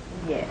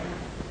 Yes.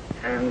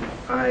 And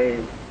I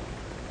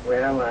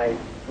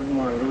wouldn't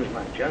want to lose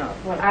my job.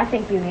 Well, I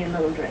think you need a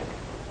little drink.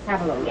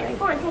 Have a little drink.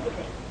 Go on, take a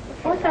drink.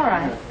 Oh, it's all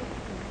right.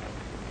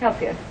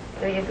 Help you.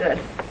 Do you good.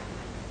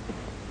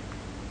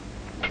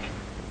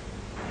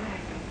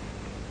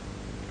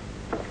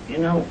 You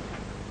know,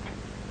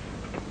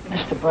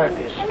 Mr. Burke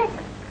is... Hey,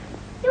 listen.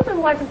 You've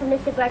been working for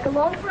Mr. Burke a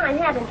long time,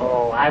 haven't you?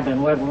 Oh, I've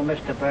been working with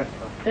Mr. Burke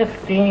for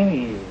 15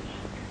 years.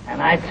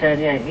 And I tell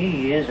you,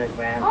 he is a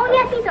grand... Oh,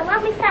 yes, he's a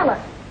lovely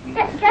fella.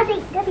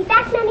 Does he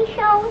back many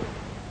shows?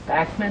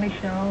 Back many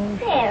shows?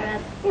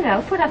 There, You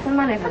know, put up some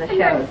money for the some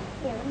shows. money.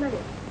 Yeah, the money.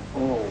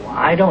 Oh,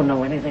 I don't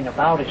know anything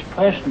about his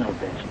personal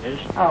business.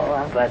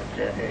 Oh, But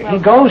he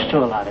goes to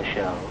a lot of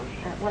shows.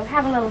 well,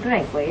 have a little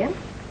drink, will you?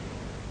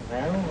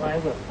 Well, I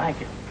will.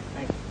 Thank you.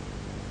 Thank you.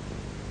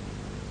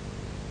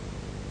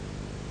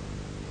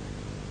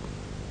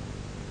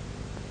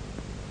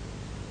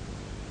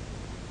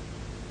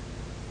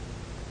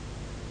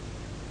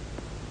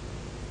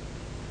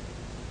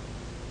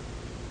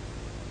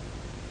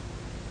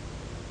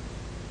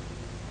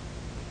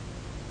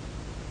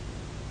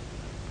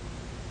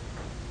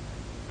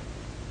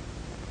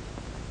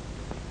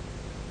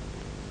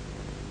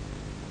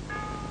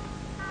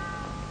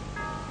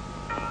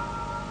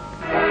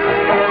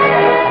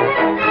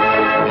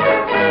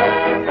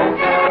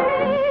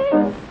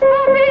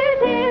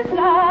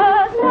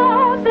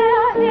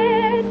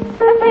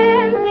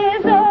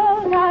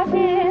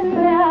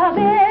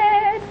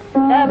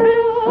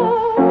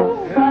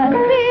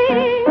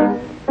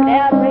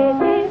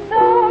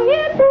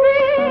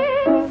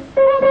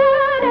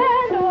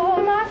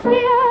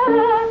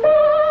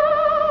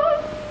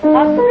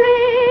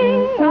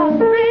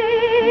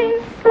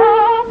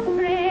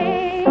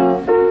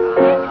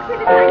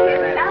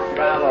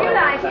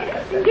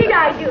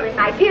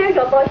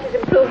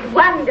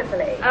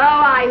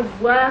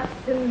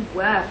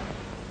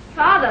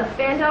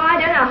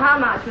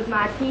 With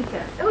my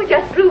teacher. Oh,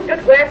 just proof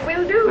that work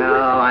will do.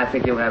 No, I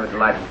think you have a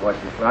delightful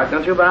voice, Miss Clark.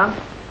 Don't you, Bob?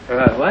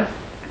 What?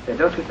 I said,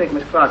 don't you think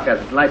Miss Clark has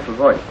a delightful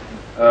voice?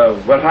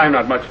 Well, I'm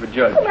not much of a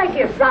judge. Oh, my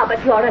dear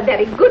Robert, you're a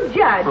very good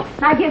judge.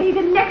 My dear, he's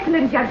an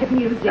excellent judge of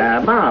music.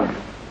 Bob,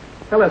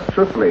 tell us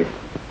truthfully,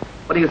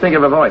 what do you think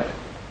of her voice?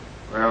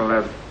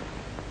 Well,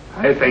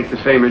 I think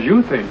the same as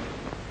you think.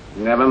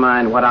 Never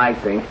mind what I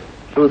think.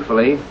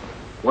 Truthfully,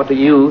 what do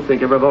you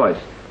think of her voice?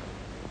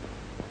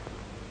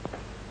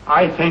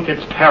 I think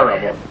it's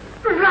terrible.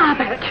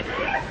 Robert!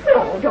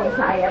 Oh, don't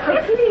cry,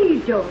 Ethel.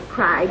 Please don't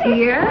cry,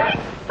 dear.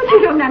 But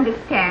you don't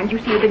understand. You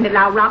see, you didn't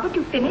allow Robert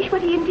to finish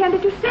what he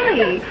intended to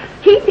say.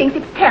 He thinks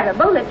it's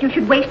terrible that you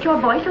should waste your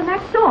voice on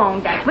that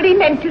song. That's what he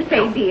meant to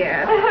say,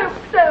 dear. I hope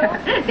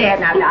so. There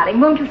now,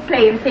 darling. Won't you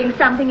play and sing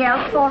something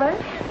else for us?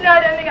 No,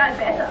 I don't think I'd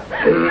better.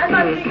 I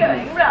must be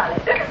going,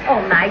 really.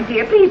 Oh, my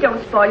dear, please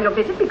don't spoil your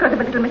visit because of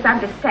a little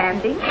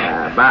misunderstanding.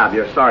 Bob,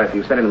 you're sorry if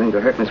you said anything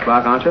to hurt Miss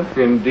Clark, aren't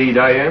you? Indeed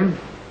I am.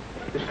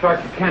 Miss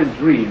Clark, you can't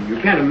dream. You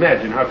can't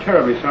imagine how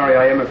terribly sorry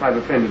I am if I've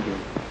offended you.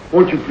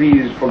 Won't you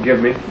please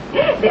forgive me?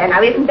 There,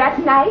 now, isn't that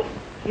nice?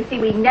 You see,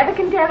 we never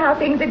can tell how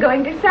things are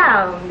going to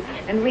sound,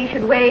 and we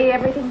should weigh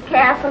everything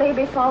carefully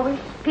before we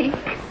speak.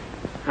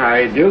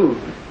 I do.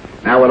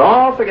 Now, we'll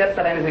all forget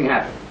that anything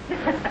happened.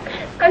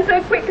 I'm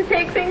so quick to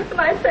take things for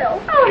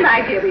myself. Oh,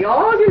 my dear, we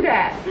all do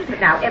that.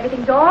 But now,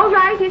 everything's all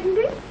right, isn't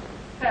it?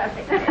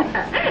 Perfect.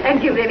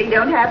 And you really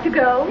don't have to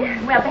go?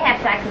 Well,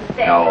 perhaps I can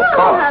stay. No, of Oh,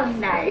 course. how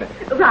nice.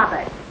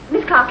 Robert,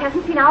 Miss Clark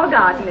hasn't seen our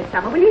garden this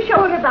summer. Will you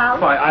show her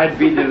about? Why, I'd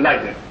be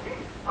delighted.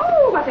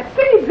 Oh, what a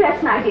pretty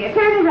dress, my dear.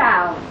 Turn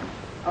around.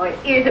 Oh, it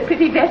is a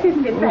pretty dress,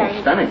 isn't it, Frank?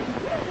 Stunning.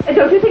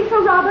 Don't you think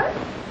so, Robert?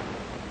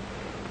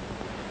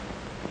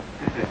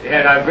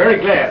 And I'm very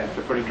glad it's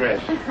a pretty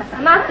dress.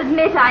 I must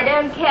admit I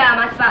don't care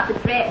much about the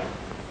dress.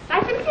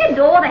 I simply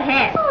adore the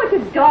hat. Oh,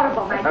 it's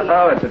adorable, my dear.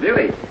 Oh, it's a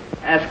beauty.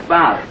 Ask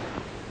Bob.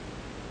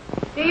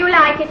 Do you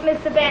like it,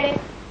 Mr. Bennett?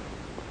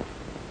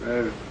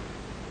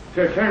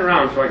 Turn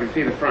around so I can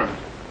see the front.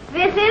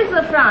 This is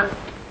the front.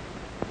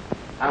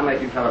 I'll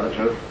make you tell her the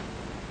truth.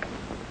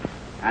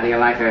 How do you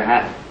like her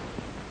hat?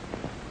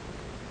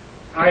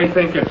 I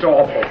think it's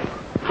awful.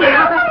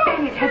 Robert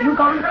Bennett, have you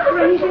gone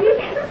crazy?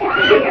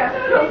 Dear,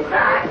 don't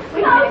cry.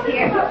 Wait a minute,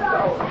 dear.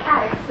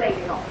 I'll explain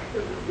it all.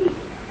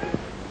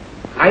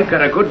 I've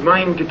got a good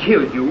mind to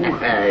kill you.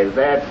 Is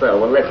that so?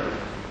 Well, listen.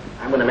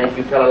 I'm going to make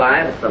you tell a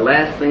lie. It's the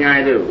last thing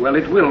I do. Well,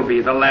 it will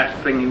be the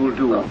last thing you'll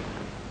do.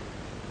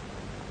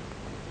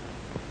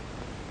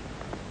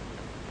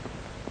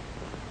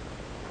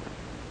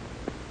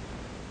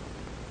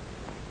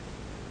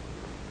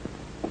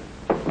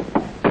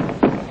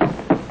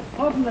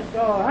 Open the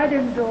door. I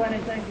didn't do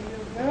anything to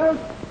you, girls.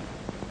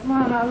 Come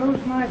on, I'll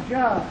lose my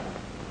job.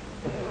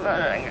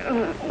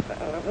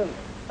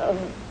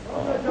 Open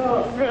the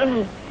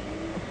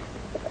door.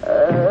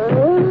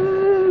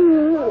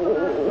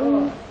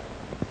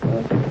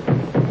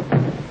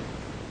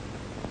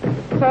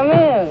 Come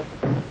in.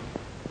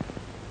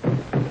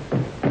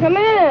 Come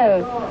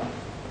in.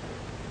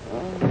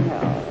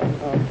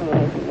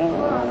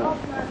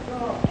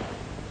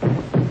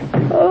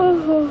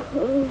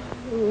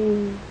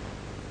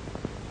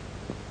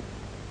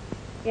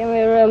 Give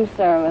me room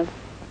service.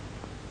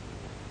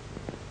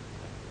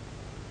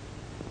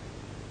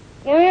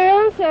 Give me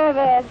room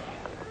service.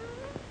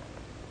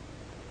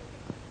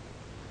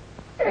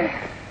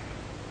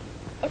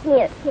 Give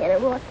me a can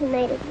of raw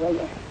tomatoes, will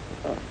you?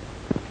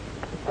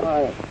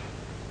 Sorry.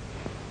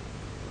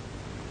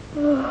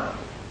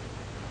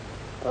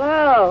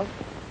 Hello?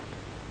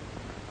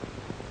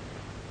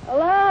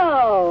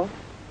 Hello?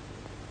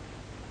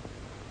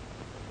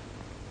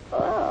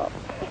 Hello?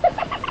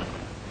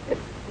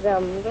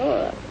 Dumb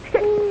door.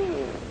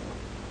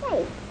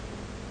 Hey,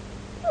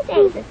 who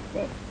gave us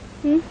this?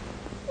 Who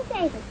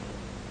gave us?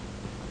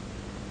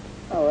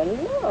 Oh, I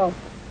don't know.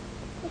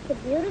 It's a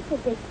beautiful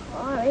big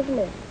car, isn't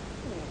it?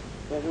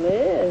 It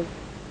is.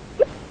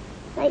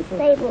 Say,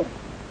 Sabel,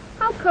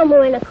 how come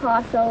we're in a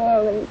car so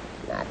long and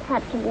not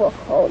have to walk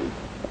home?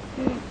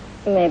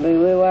 Maybe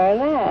we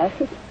weren't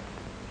asked.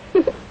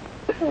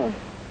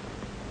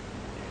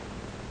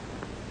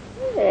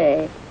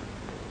 Hey,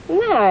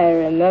 now I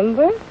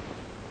remember.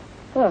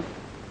 Look,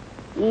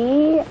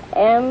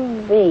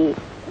 E.M.B.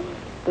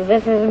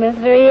 This is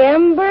Mr.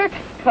 E.M. Burke's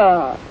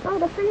car. Oh,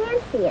 the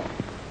financier.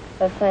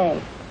 The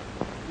same.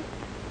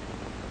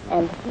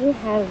 And he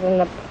has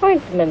an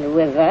appointment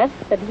with us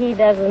that he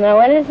doesn't know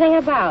anything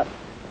about.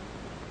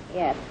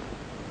 Yes.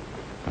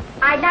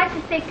 I'd like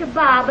to speak to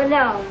Bob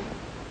alone.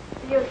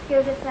 Will you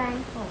excuse us,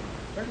 Frank? Oh,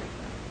 certainly.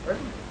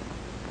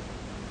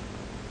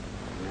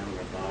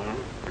 Remember, Bob.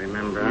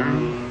 Remember.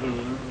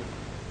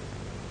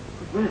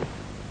 Mm-hmm.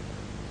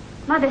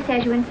 Mother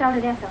says you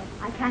insulted Ethel.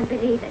 I can't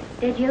believe it.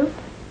 Did you?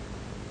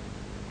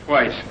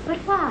 Twice. But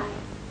why?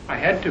 I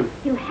had to.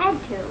 You had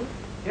to.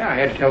 Yeah, I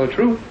had to tell the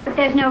truth. But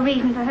there's no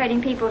reason for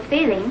hurting people's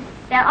feelings.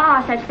 There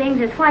are such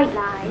things as white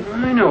lies.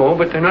 I know,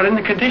 but they're not in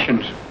the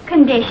conditions.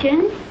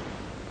 Conditions?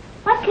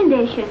 What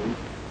conditions?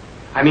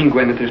 I mean,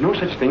 Gwen, that there's no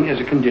such thing as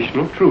a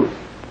conditional truth.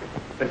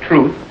 The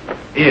truth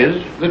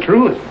is the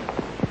truth.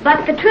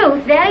 But the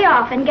truth very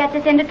often gets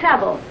us into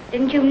trouble.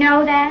 Didn't you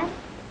know that?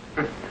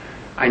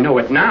 I know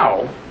it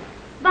now.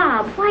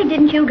 Bob, why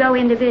didn't you go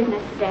into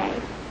business today?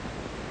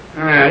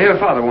 Your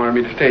father wanted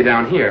me to stay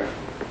down here.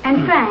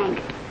 And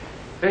Frank?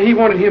 He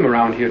wanted him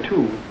around here,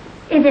 too.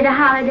 Is it a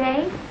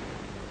holiday?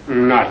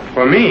 Not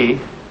for me.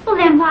 Well,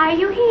 then why are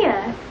you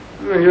here?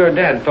 Your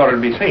dad thought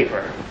it'd be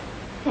safer.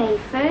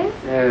 Safer?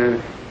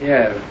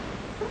 Yeah.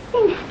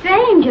 Something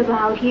strange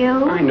about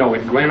you. I know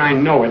it, Gwen. I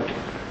know it.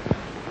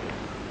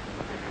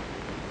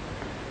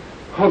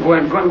 Oh,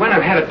 Gwen,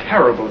 I've had a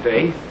terrible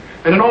day.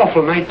 And an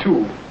awful night,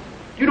 too.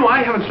 You know,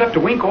 I haven't slept a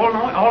wink all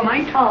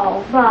night.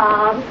 Oh,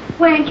 Bob,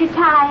 weren't you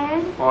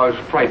tired? Oh, I was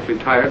frightfully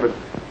tired, but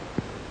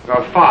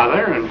your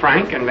father and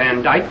Frank and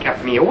Van Dyke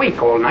kept me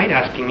awake all night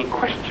asking me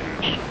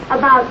questions.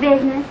 About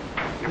business?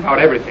 About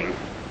everything.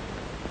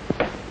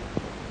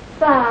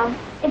 Bob,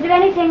 is there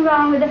anything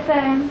wrong with the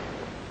firm?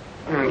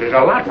 There's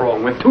a lot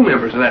wrong with two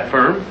members of that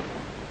firm.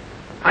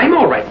 I'm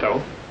all right,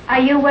 though. Are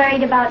you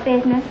worried about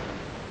business?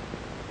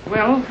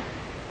 Well,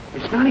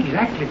 it's not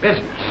exactly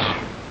business.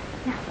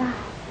 Now, Bob,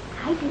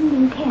 I didn't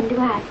intend to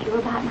ask you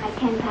about my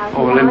 $10,000.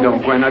 Oh, Linda,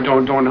 Gwen,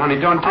 don't, honey,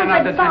 don't turn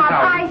out the $10,000. Bob,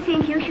 I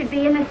think you should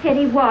be in the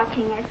city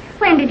watching it.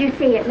 When did you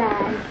see it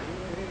last?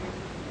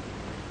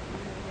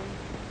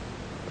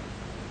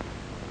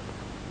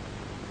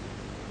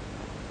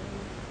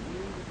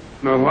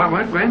 No,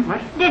 what, Gwen,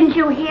 what? Didn't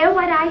you hear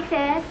what I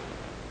said?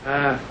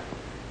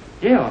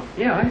 Yeah.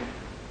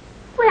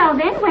 Well,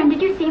 then, when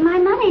did you see my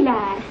money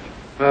last?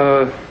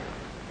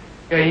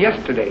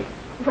 Yesterday.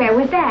 Where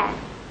was that?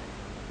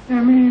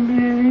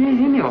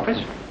 In the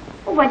office.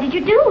 What did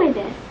you do with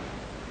it?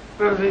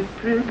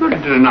 They put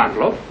it in an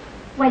envelope.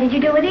 What did you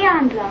do with the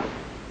envelope?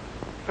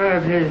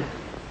 They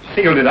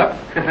sealed it up.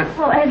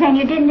 Oh, then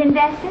you didn't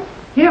invest it?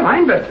 Yeah, I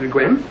invested it,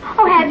 Gwen.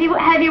 Oh,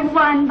 have you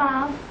won,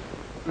 Bob?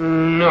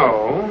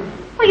 No.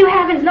 Well, you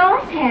haven't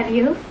lost, have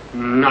you?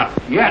 Not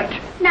yet.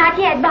 Not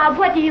yet, Bob.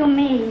 What do you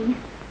mean?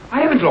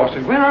 I haven't lost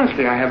it, Gwen.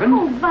 Honestly, I haven't.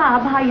 Oh,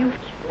 Bob, how you...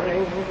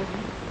 Spring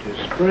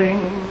to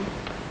spring,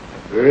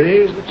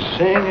 birdies that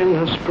sing in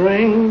the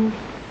spring.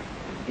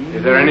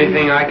 Is there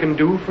anything I can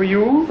do for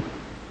you?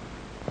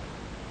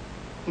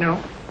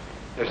 No.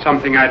 There's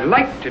something I'd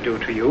like to do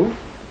to you.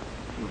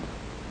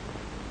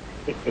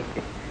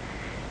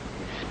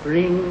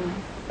 Spring,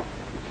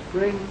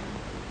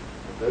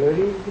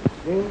 birdies that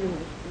sing in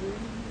the spring.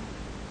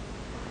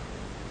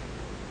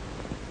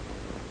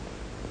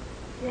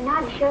 You're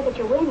not as sure that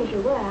you'll win as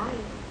you were, are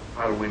you?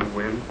 I'll win,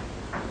 Gwen.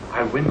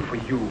 I'll win for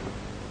you.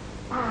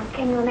 Bob,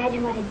 can you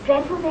imagine what a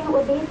dreadful thing it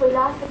would be if we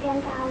lost the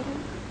 10,000?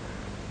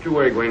 Don't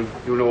worry, Gwen.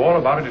 You'll know all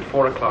about it at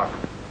 4 o'clock.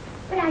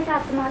 But I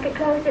thought the market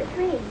closed at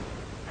 3.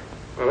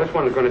 Well, this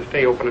one's going to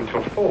stay open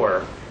until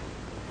 4.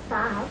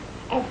 Bob,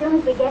 as soon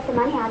as we get the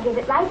money, I'll give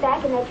it right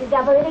back and let you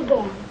double it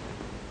again.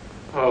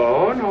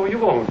 Oh, no, you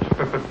won't.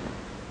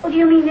 Oh, do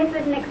you mean this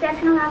was an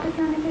exceptional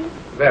opportunity?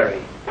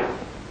 Very.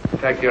 In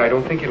fact, dear, I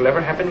don't think it'll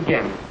ever happen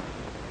again.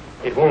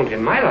 It won't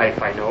in my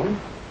life, I know.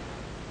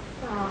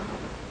 Bob,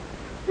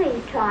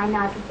 please try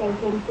not to say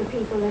things to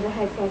people that'll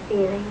hurt their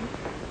feelings.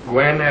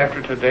 Gwen,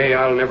 after today,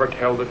 I'll never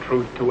tell the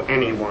truth to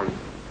anyone.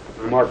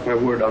 Mark my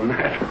word on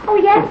that. Oh,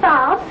 yes,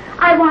 Bob.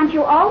 I want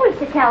you always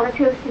to tell the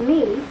truth to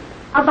me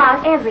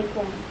about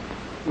everything.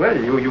 Well,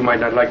 you might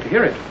not like to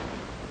hear it.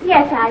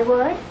 Yes, I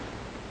would.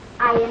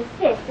 I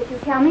insist that you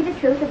tell me the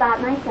truth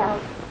about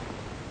myself.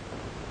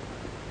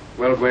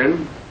 Well,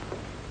 Gwen,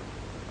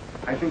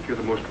 I think you're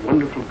the most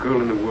wonderful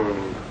girl in the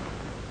world.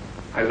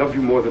 I love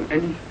you more than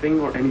anything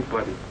or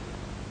anybody.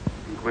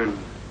 And Gwen,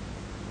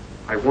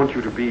 I want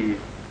you to be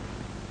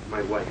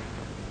my wife.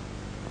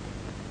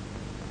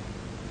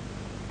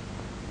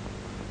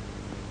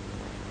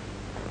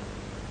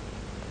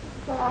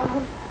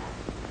 Bob.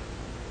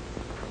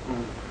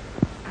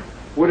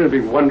 Wouldn't it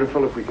be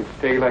wonderful if we could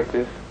stay like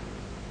this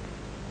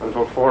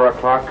until 4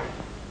 o'clock?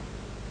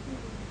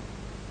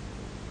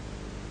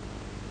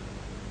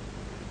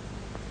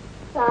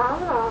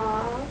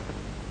 Bob.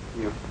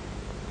 Yeah.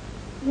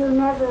 You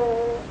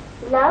never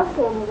loved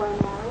anyone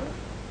else,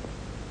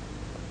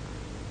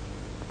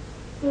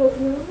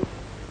 did you?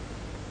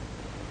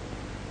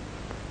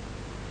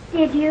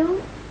 Did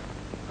you?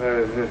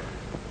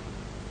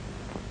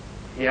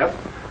 Yep.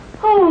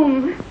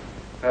 Whom?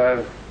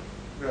 A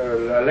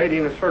lady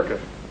in a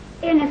circus.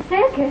 In a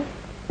circus?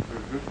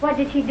 Mm-hmm. What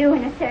did she do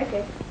in a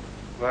circus?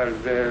 Well,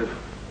 this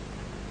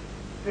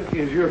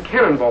is your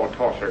cannonball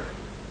tosser.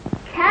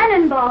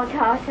 Cannonball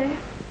tosser?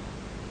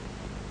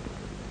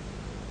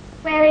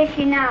 Where is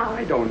she now?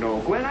 I don't know,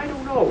 Gwen, I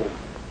don't know.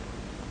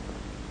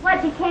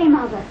 What became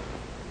of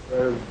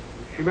her?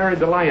 She married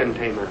the lion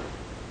tamer.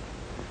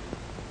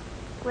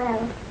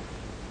 Well,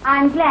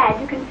 I'm glad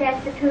you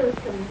confessed the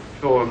truth to me.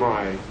 So am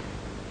I.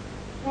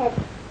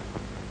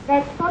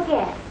 Let's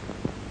forget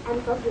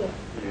and forgive.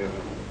 Yeah.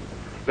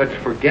 Let's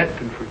forget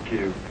and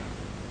forgive.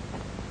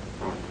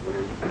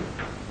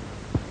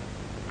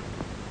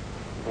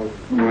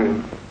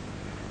 Gwen.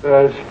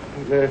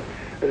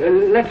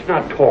 Let's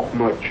not talk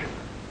much.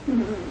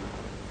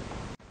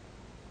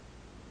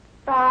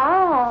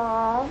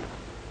 Bob.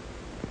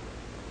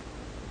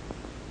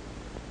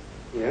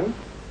 Yeah?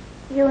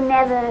 You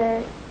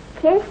never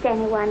kissed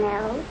anyone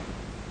else,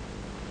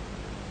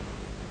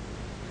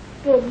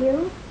 did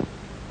you?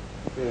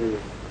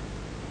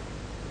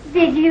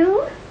 Did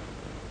you?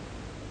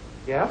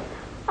 Yeah?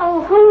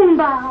 Oh, whom,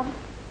 Bob?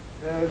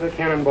 The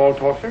cannonball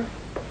tosser.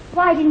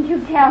 Why didn't you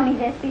tell me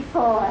this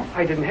before?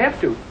 I didn't have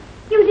to.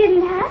 You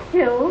didn't have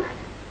to.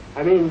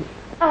 I mean...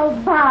 Oh,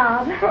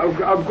 Bob.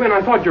 Gwen,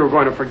 I thought you were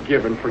going to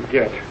forgive and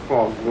forget.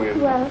 Oh,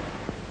 Gwen. Well,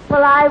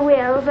 I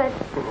will,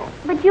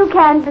 but you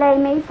can't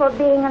blame me for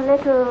being a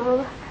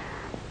little...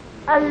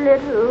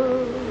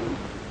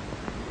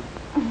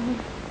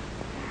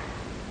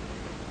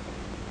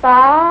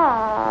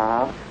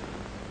 Bob.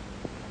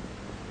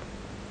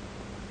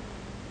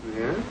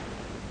 Yeah?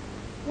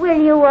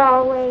 Will you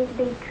always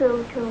be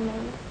true to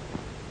me?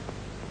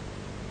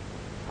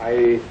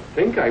 I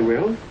think I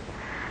will.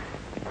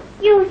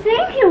 You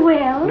think you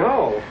will?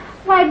 No.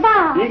 Why,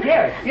 Bob.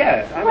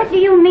 Yes. What do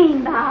you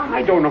mean, Bob?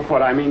 I don't know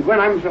what I mean. Gwen,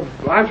 I'm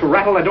so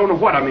rattled I don't know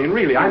what I mean,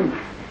 really. I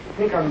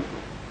think I'm...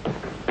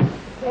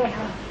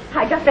 Well,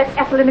 I just left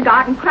Ethel in the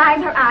garden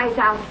crying her eyes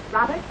out,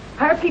 Robert.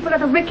 Her people are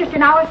the richest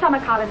in our summer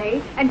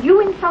colony, and you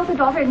insult a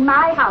daughter in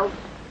my house.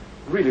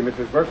 Really,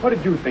 Mrs. Burke, what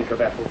did you think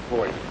of Ethel's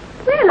voice?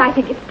 Well, I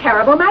think it's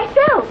terrible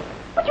myself.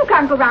 But you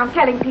can't go around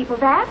telling people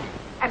that.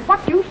 And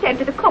what you said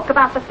to the cook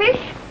about the fish?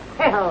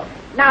 Hell,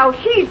 now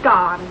she's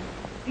gone.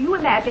 Do you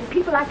imagine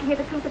people like to hear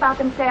the truth about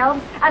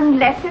themselves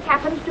unless it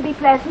happens to be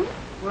pleasant?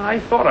 Well, I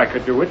thought I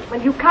could do it.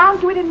 Well, you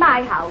can't do it in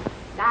my house.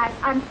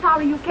 I'm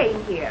sorry you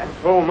came here.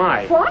 So am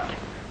I. What?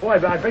 Oh, I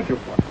beg your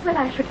pardon. Well,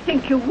 I should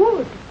think you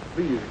would.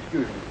 Please,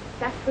 excuse me.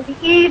 That will be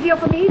easier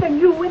for me than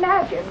you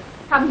imagine.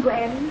 Come,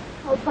 Gwen.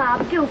 Oh,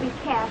 Bob, do be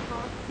careful.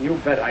 You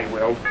bet I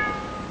will.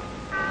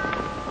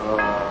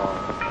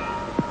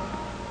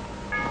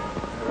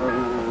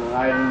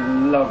 I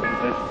love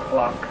this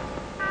clock.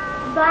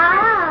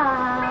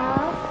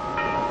 Bob.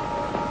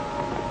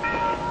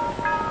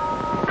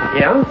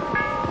 Yeah?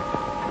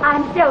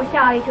 I'm so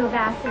sorry to have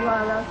asked you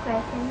all those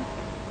questions.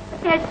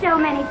 But there's so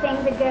many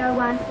things a girl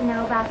wants to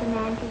know about the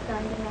man she's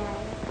going to marry.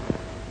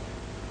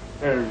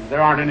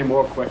 There aren't any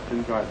more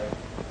questions, are there?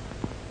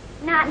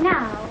 Not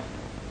now,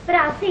 but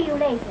I'll see you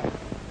later.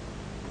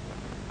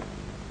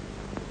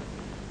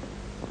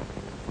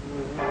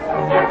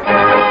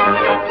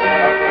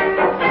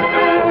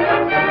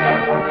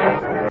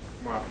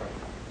 Martha.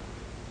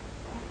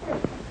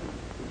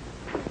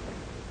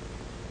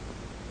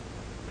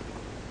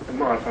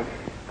 Martha,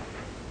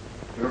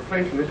 there a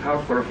place in this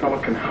house where a fellow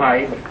can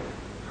hide?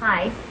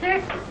 Hide,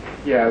 sir?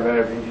 Yeah,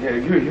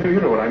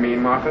 you know what I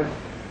mean, Martha.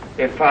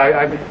 If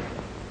I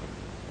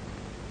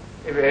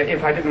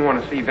didn't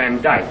want to see Van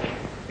Dyke.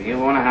 Do you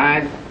want to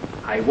hide?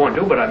 I want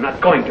to, but I'm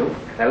not going to.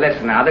 Now,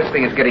 listen now, this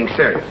thing is getting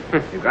serious.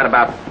 You've got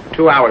about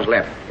 2 hours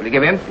left. Will you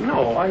give in?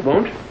 No, I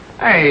won't.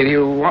 Hey, do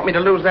you want me to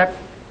lose that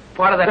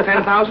part of that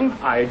 10,000?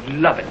 I'd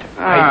love it.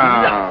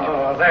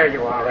 Oh, there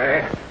you are,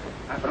 eh?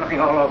 I've been looking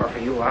all over for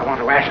you. I want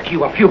to ask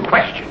you a few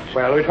questions.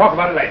 Well, we'll talk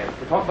about it later.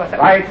 We'll talk about that.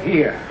 Right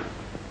here.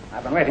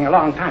 I've been waiting a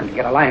long time to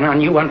get a line on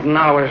you, and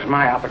now is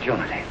my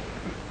opportunity.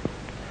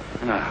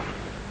 No.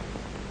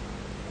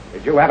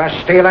 Did you ever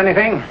steal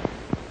anything?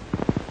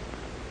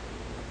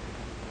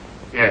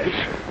 Yes.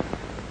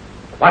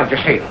 What did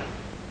you steal?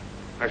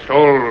 I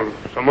stole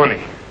some money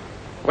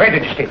Where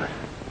did you steal it?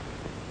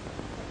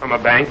 from a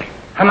bank.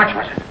 How much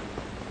was it?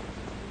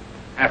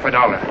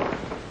 $50.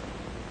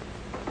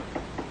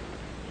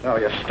 So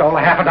you stole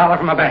 $50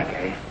 from a bank,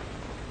 eh?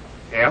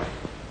 Yeah.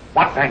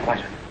 What bank was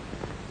it?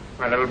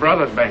 My little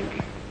brother's bank.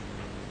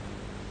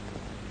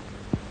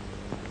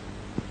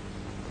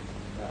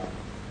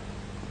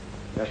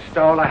 You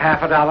stole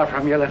 $50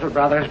 from your little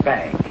brother's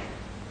bank.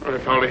 Well,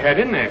 that's all he had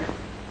in there.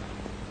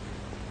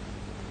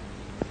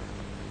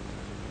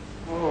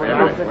 Wait a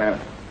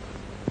minute.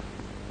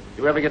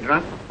 You ever get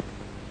drunk?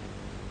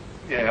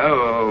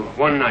 Yeah,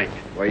 one night.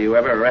 Were you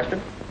ever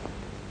arrested?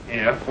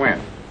 Yeah,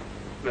 When?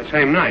 the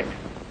same night.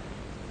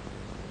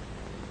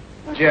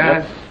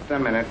 Just a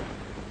minute.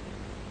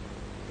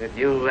 Did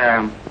you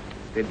ever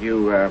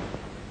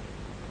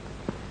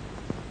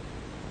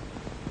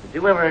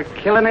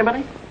kill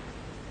anybody?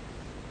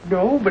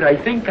 No, but I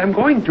think I'm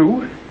going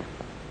to.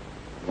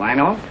 Why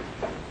not?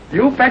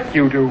 You bet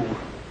you do.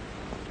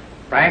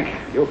 Frank,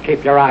 you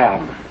keep your eye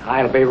on him.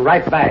 I'll be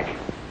right back.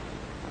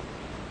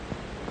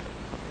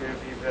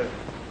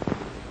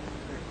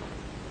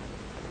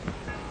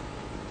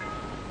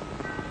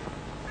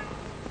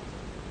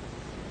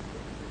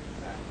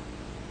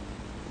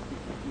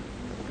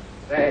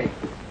 Say,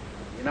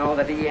 you know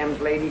that EM's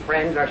lady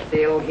friends are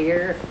still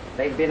here?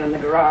 They've been in the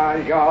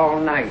garage all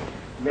night.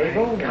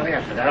 Mabel? Come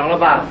here, so that's all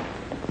about them.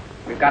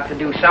 We've got to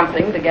do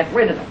something to get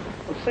rid of them.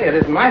 Well, say, it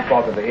isn't my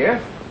fault that they're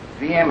here.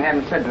 If EM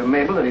hadn't said to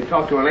Mabel that he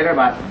talked to her later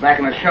about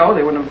backing the show,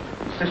 they wouldn't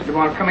have insisted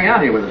upon coming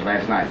out here with us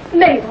last night.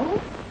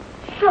 Mabel?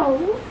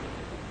 Show?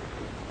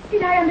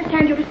 Did I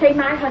understand you to say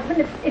my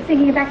husband is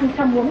thinking of backing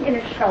some woman in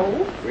a show?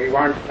 We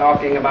weren't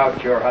talking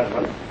about your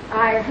husband.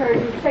 I heard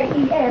you say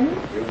E.M.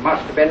 You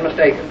must have been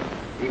mistaken.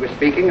 He was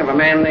speaking of a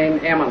man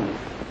named Emmons.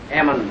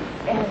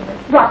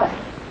 Robert.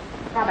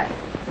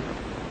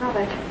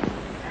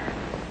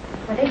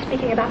 Were they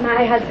speaking about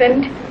my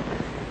husband?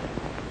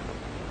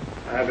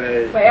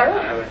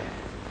 Well?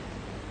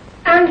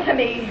 Answer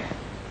me.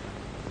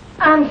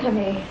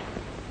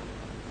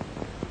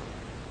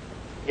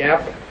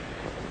 Yep.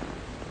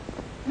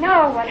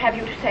 Now what have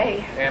you to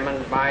say?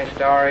 Emmons, my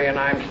story, and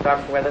I'm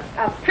stuck with it.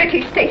 A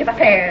pretty state of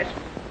affairs.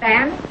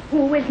 Van,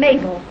 who is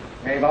Mabel?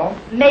 Mabel?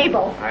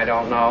 Mabel. I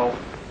don't know.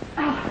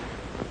 Oh.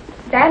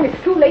 Dan,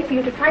 it's too late for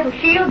you to try to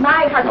shield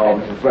my husband.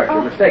 No, Mrs. Burke,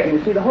 you're mistaken.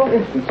 You see, the whole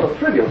incident's so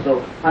trivial, so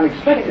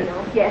unexpected.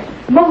 Yes,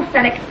 most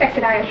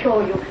unexpected, I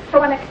assure you.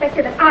 So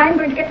unexpected that I'm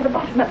going to get to the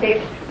bottom of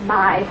this.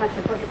 My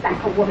husband going to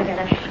back a woman in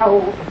a show.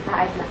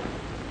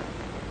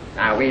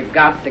 Now, we've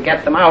got to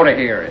get them out of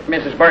here. If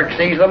Mrs. Burke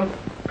sees them,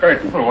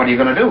 curtain. Well, what are you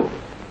going to do?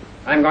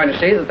 I'm going to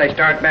see that they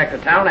start back to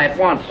town at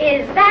once.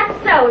 Is that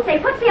so? Say,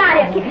 what's the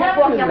idea of keeping us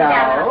walking up and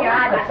down out here?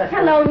 I'd like to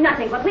tell no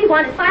nothing. What we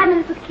want is 5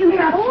 minutes with Q.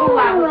 Oh,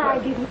 I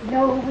didn't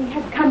know we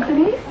had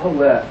company. Oh,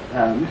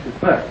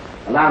 Mrs. Burke,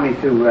 allow me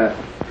to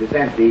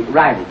present the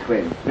rival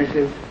twins.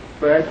 Mrs.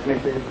 Burke,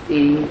 Mrs.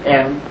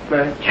 E.M.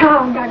 Burke.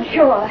 Charmed, I'm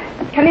sure.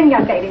 Come in,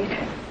 young ladies.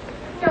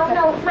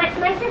 No,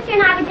 my sister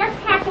and I were just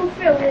passing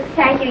through.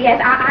 Thank you, yes.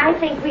 I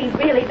think we'd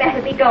really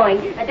better be going.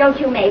 Don't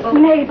you, Mabel?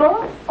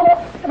 Mabel?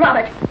 Oh,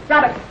 Robert,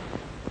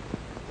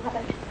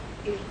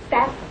 is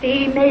that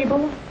the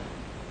Mabel?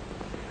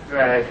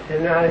 Right,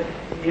 and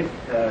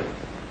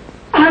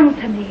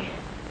Answer me.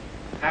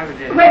 how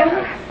did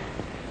Well,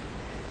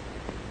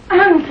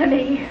 answer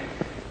me.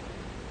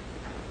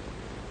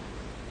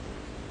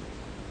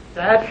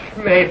 That's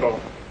Mabel.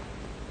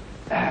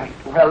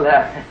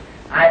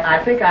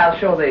 I think I'll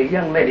show the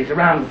young ladies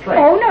around the place.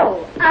 Oh,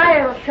 no.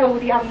 I'll show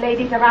the young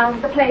ladies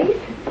around the place.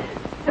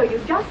 So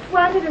you just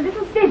wanted a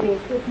little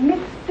visit with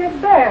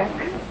Mr.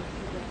 Burke.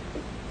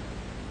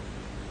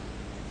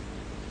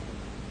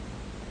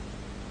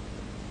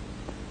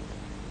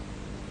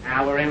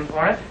 Now we're in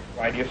for it?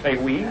 Why do you say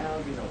we?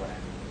 Well, you know what I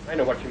mean. I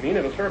know what you mean.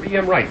 It'll serve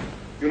EM right.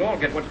 You'll all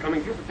get what's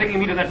coming to you for taking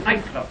me to that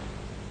nightclub.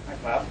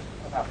 Nightclub?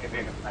 What about you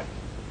being a nightclub?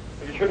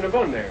 But you shouldn't have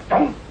gone there.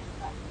 Don't!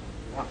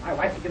 You want my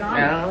wife to get on?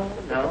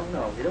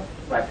 No. We don't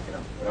like to get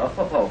them.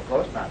 Oh, of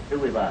course not. Do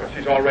we, Bob? But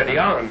she's already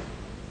on.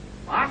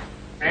 What?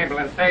 Mabel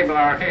and Sabel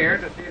are here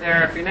to see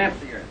their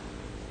financier.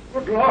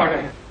 Good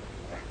Lord.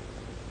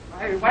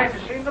 My wife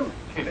has seen them.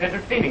 She's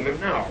entertaining them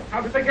now.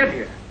 How did they get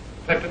here?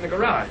 Except in the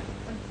garage.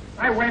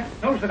 My wife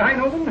knows that I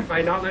know them?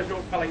 By now, there's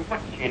no telling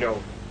what she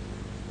knows.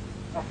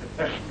 Not that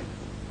there's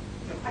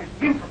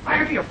the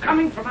impropriety of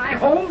coming to my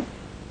home?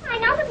 I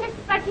know that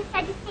Mrs. Burke you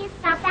said you'd see us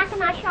about back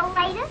in our show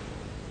later.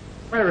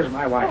 Where is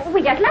my wife?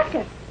 We just left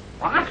her.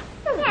 What?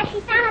 Yeah, she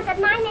found out that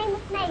my name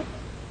was Mabel.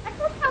 But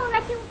who told her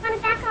that you were going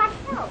to back our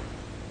show?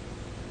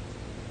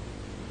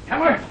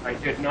 Tell her. I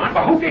did not.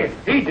 But who did?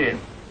 He did.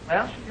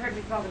 Well, she heard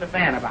me talking to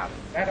Van about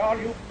it. That all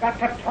you've got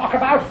to talk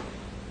about?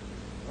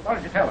 What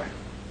did you tell her?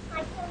 I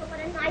told her what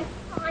a nice,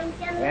 fine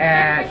gentleman.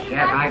 Yes,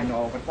 I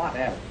know, but what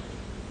else?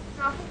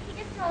 No,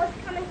 she just told us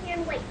to come in here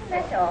and wait.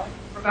 That's all.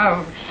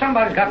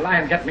 Somebody's got to lie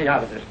and get me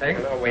out of this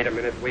thing. No, wait a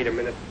minute.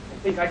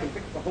 I think I can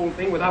fix the whole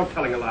thing without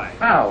telling a lie.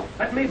 How?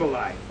 Let Mabel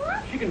lie.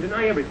 She can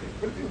deny everything.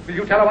 Will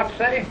you tell her what to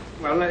say?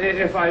 Well,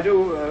 if I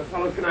do,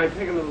 fellows, can I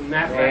take a little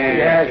nap?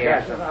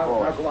 Yes.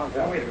 I'll go on.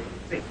 Now, wait a minute.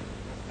 See.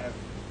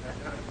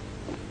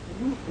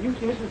 When you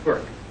see Mrs.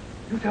 Burke,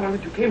 you tell her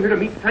that you came here to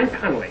meet Frank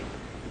Connelly,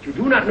 that you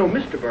do not know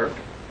Mr. Burke,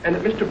 and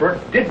that Mr.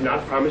 Burke did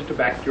not promise to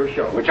back your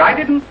show. Which I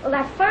didn't. Well,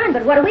 that's fine,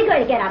 but what are we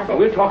going to get out of it? Well,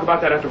 we'll talk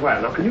about that after a while.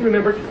 Now, can you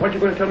remember what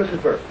you're going to tell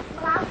Mrs. Burke?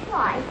 Well, I'll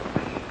try.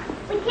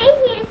 We came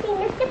here to see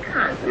Mr.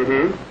 Connelly.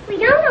 Mm-hmm. We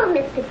don't know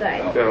Mr.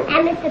 Burke. No.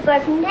 And Mr.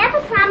 Burke never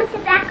promised to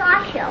back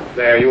our show.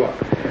 There you are.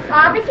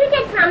 Oh, but you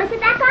did promise to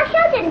back our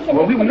show, didn't you?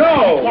 Well, we Mr.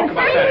 know. Burke?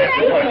 Talk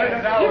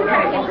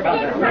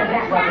about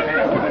that.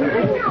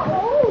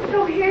 Oh,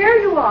 so here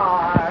you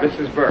are.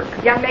 Mrs.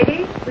 Burke. Young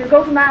ladies, we'll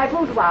go to my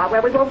boudoir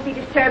where we won't be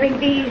disturbing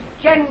these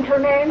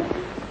gentlemen.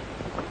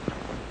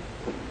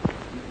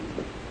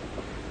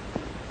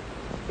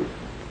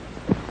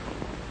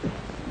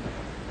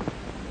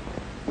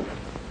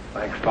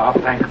 Thanks,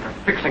 Bob. Thanks for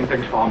fixing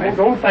things for me. Oh,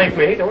 don't thank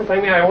me.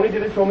 I only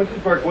did it so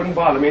Mrs. Burke wouldn't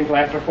bother me until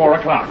after 4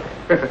 o'clock.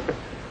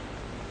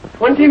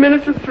 20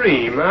 minutes of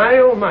 3. My,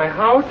 oh, my,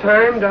 how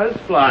time does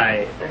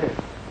fly.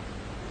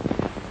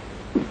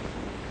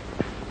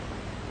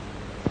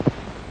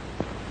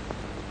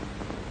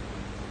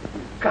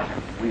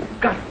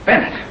 We've got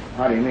Bennett.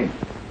 How do you mean?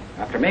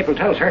 After Mabel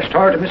tells her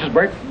story to Mrs.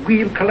 Burke,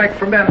 we'll collect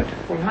from Bennett.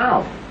 Well,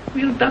 how?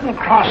 We'll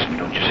double-cross him,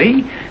 don't you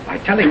see? By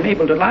telling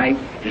Mabel to lie,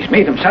 he's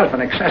made himself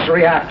an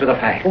accessory after the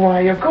fact.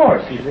 Why, of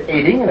course. He's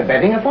aiding and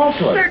abetting a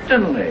falsehood.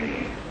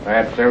 Certainly.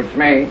 That suits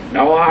me.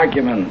 No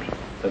argument.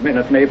 The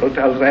minute Mabel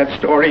tells that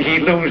story, he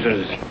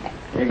loses.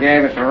 He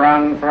gave us a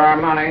run for our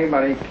money,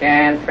 but he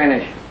can't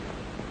finish.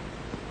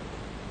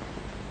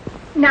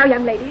 Now,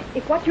 young ladies,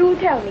 if what you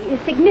tell me is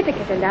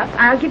significant enough,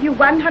 I'll give you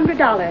 $100.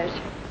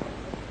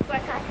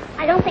 Burke,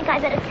 I don't think I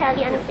better tell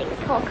you anything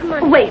at all. Come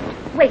on. Wait,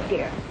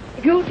 dear.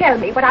 If you'll tell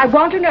me what I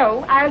want to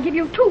know, I'll give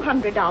you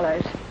 $200.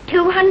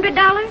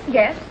 $200?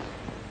 Yes.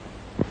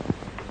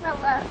 Well,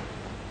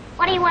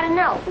 what do you want to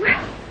know?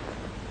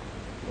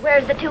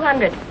 Where's the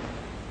 200?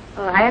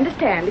 Oh, I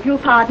understand. If you'll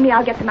pardon me,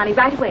 I'll get the money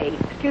right away.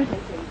 Excuse me,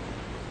 please.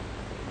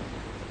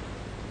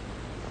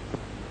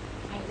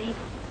 Hey, Mabel,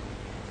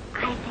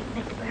 I think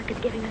Mr. Burke is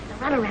giving us the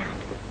runaround.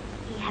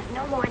 He has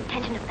no more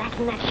intention of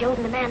backing that show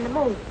than the man in the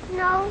moon.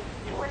 No,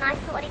 when I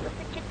thought he was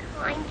such a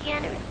kind,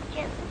 generous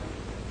gentleman.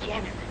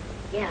 Generous,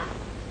 yeah.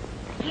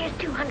 But here's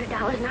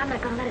 $200, and I'm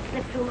not going to let it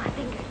slip through my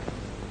fingers.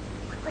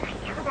 What would I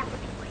tell that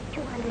would be worth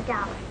 $200?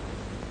 Tell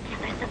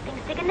her something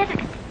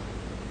significant.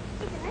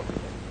 Significant?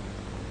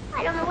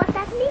 I don't know what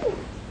that means.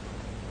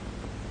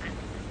 I'm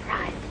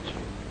surprised at you.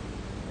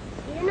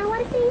 You know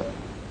what it means?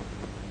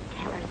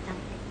 Tell her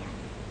something.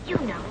 You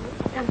know,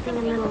 something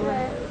a little...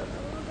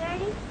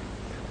 Gertie?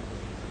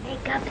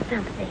 Make up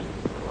something.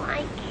 Oh,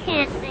 I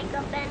can't make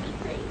up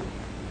anything.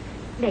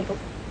 Mabel,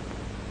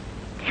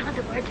 tell her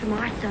the words from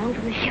our song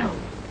from the show.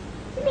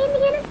 You mean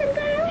the innocent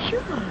girl?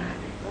 Sure.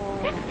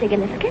 That's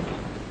significant.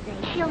 Say,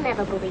 she'll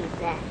never believe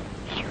that.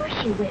 Sure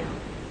she will.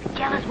 A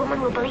jealous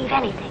woman will believe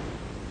anything.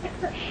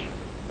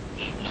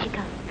 Here she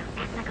comes. Now,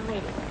 act like a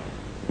lady.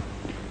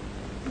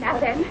 Now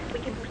then, we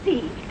can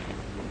proceed.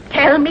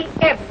 Tell me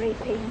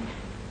everything.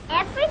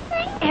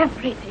 Everything?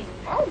 Everything.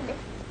 Oh,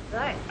 Mrs.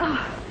 Burke.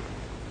 Oh.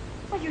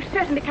 Well, you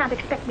certainly can't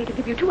expect me to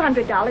give you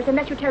 $200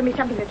 unless you tell me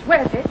something that's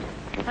worth it.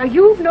 Now,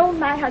 you've known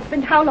my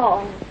husband how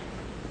long?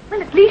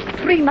 Well, at least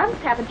 3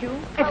 months, haven't you?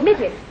 Admit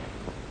it.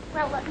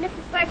 Well,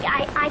 Mrs. Burke,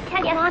 I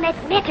tell you... Come on,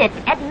 admit it.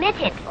 Admit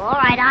it. All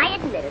right, I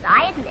admit it.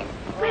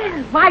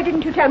 Well, why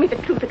didn't you tell me the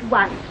truth at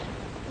once?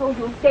 Oh,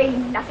 you'll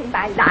gain nothing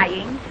by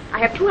lying.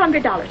 I have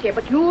 $200 here,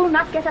 but you'll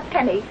not get a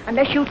penny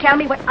unless you tell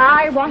me what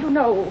I want to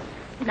know.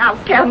 Now,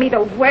 tell me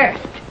the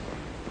worst.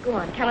 Go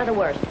on, tell her the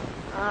worst.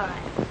 All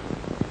right.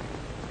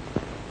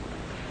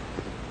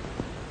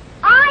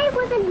 I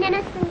was an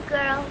innocent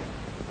girl.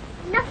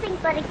 Nothing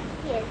but a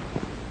kid.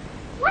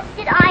 What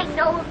did I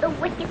know of the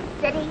wicked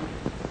city?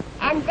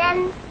 And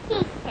then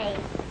he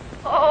came.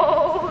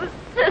 Oh,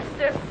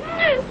 sister.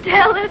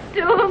 Tell it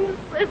to him,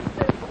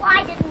 sister. Oh,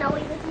 I didn't know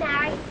he was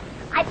married.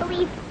 I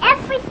believed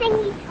everything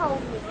he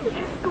told me.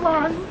 Go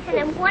on. And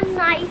then one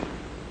night...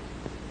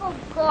 Oh,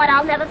 God,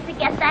 I'll never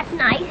forget that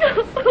night. He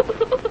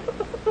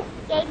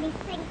gave me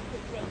things to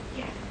drink.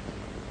 Yes.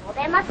 Well,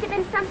 there must have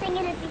been something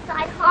in it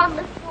besides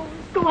harmless food.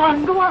 Go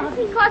on.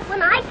 Because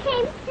when I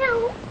came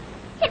to,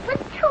 it was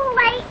too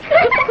late.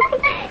 Too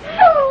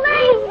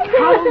late.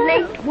 How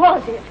late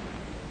was it?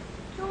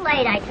 Too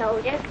late, I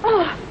told you.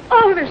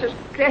 Oh, this is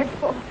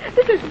dreadful.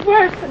 This is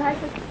worse than I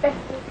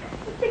suspected.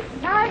 Think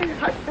my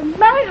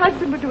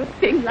husband would do a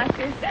thing like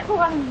this. Oh,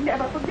 I'll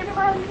never forgive him.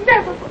 I'll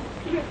never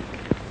forgive him.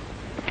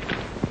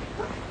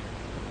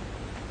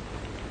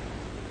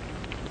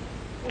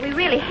 We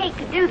really hate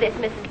to do this,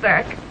 Mrs.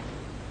 Burke.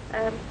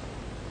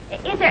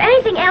 Is there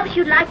anything else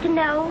you'd like to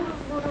know?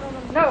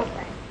 No.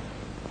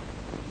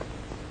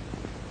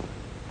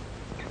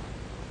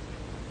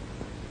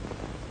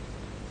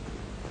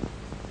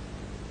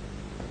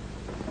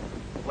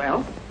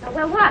 Well?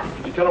 Well, what?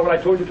 Did you tell her what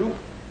I told you to?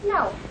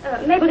 No.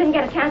 Mabel didn't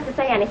get a chance to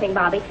say anything,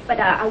 Bobby.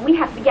 But we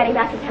have to be getting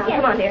back to town.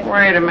 Yes. Come on, dear.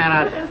 Wait a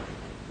minute.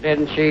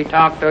 Didn't she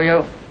talk to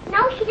you?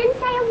 No, she didn't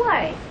say a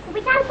word. We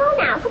gotta go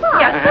now. Come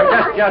on. Yes, come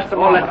on. Just a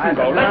moment. Let them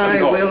go.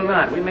 I will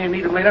not. We may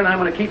need them later, and I'm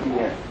going to keep them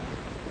here.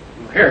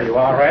 Here you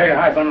are, Ray.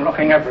 I've been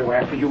looking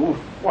everywhere for you.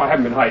 Well, I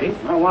haven't been hiding.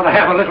 I want to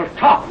have a little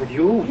talk with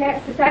you.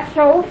 Yes, is that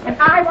so? And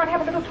I want to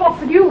have a little talk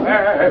with you.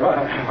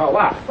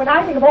 What? When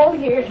I think of all the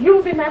years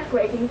you've been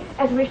masquerading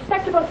as a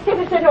respectable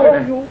citizen,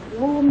 you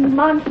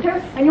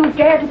monster, and you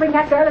dare to bring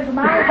that girl into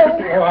my home?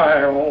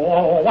 Why,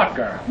 what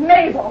girl?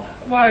 Mabel.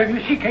 Why,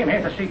 she came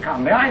here to see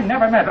Connelly. I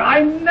never met her.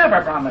 I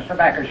never promised to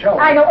back her show.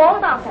 I know all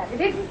about that. It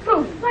isn't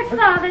true. What's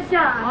Father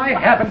done? I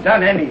haven't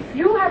done anything.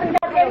 You haven't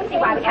done anything.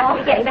 Why we have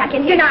to be getting back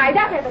in here. Deny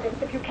that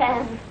evidence if you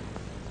can.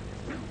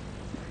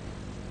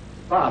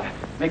 Bob,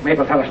 make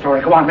Mabel tell a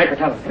story. Go on, make her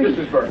tell it, please.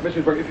 Mrs.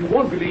 Burke, if you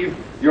won't believe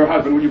your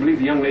husband, will you believe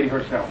the young lady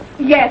herself?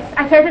 Yes,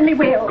 I certainly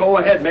will. Go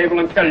ahead, Mabel,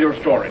 and tell your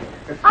story.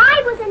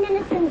 I was an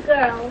innocent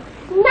girl.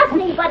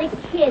 Nothing but a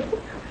kid.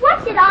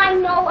 What did I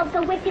know of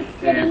the wicked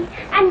city?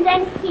 And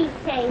then he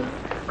came.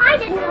 I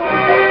didn't know.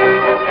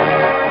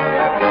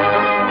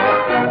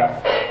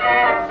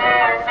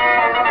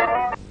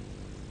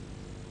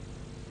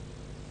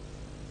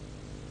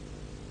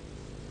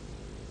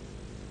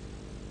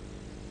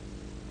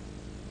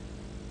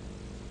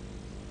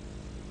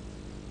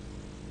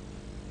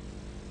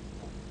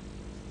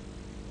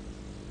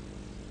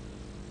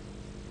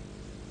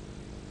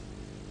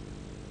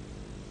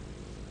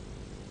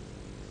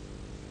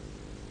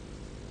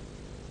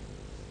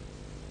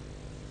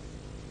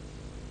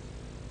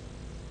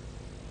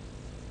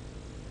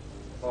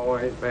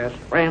 Boy's best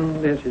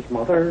friend is his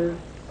mother.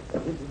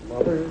 Is his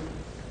mother.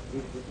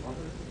 Is his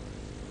mother.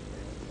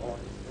 Boy's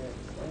best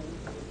friend.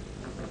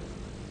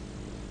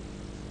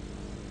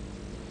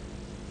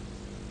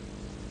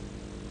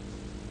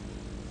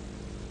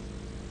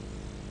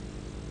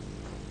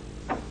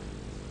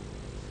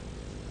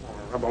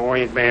 A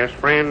boy's best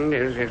friend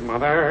is his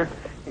mother.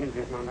 Is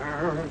his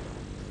mother.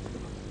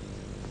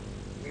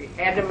 We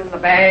had him in the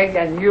bag,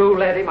 and you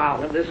let him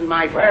out. This is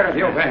my fault. Where have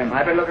you been?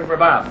 I've been looking for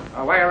Bob.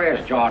 Where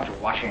is George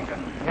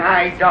Washington?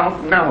 I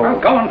don't know. Well,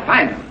 go and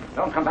find him.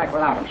 Don't come back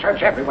without him.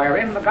 Search everywhere,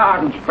 in the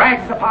gardens,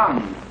 drag the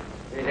pond.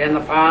 He's in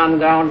the pond,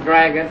 don't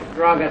drag it,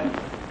 drug it.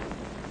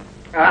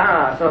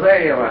 Ah, so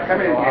there you are.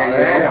 Come in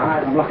here.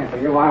 I've been looking for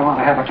you. I want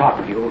to have a talk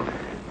with you.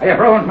 You've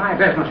ruined my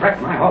business,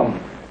 wrecked my home.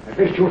 At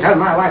least you tell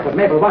my wife that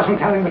Mabel wasn't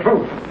telling the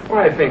truth. Well,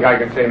 I think I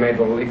can say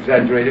Mabel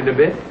exaggerated a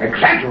bit.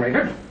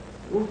 Exaggerated?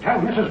 You tell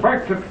Mrs.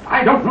 Burke that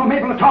I don't know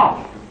Mabel at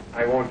all.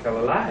 I won't tell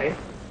a lie.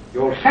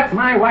 You'll set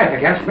my wife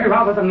against me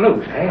rather than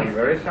lose, eh? I'm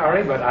very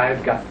sorry, but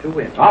I've got to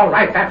win. All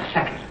right, that's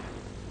settled.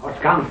 Oh, it's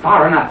gone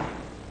far enough.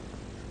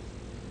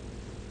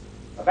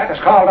 The bet is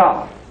called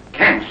off.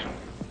 Cancel.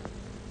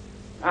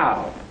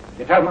 Now,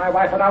 you tell my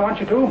wife what I want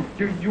you to?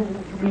 You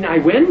mean I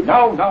win?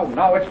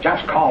 No, it's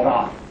just called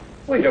off.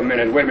 Wait a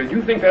minute.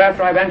 You think that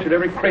after I've answered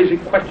every crazy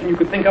question you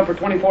could think of for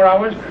 24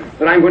 hours,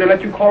 that I'm going to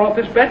let you call off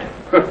this bet?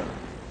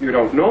 You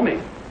don't know me.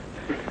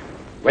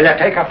 Will you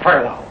take a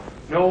furlough?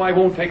 No, I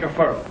won't take a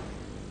furlough.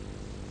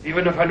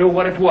 Even if I knew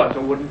what it was, I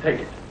wouldn't take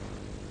it.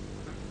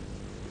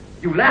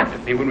 You laughed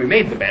at me when we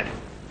made the bet.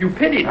 You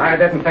pitied me. I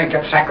didn't think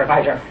you'd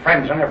sacrifice your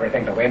friends and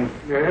everything to win.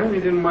 Well,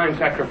 you didn't mind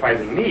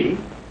sacrificing me.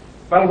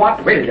 Well,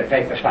 what will you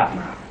take to stop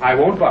now? I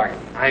won't bargain.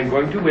 I'm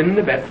going to win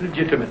the bet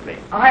legitimately.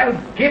 I'll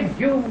give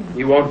you...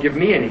 You won't give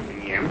me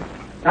anything, Em.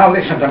 Now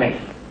listen to me.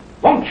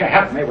 Won't you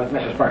help me with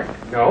Mrs. Burke?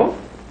 No?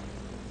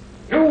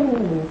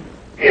 You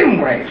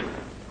ingrate.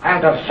 I'll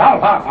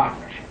dissolve our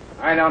partnership.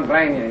 I don't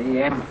blame you,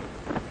 E.M.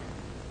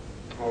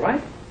 All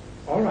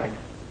right.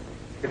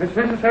 If it's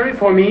necessary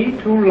for me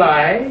to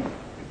lie,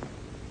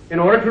 in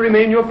order to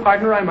remain your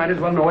partner, I might as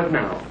well know it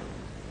now.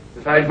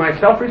 Besides, my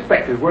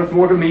self-respect is worth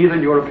more to me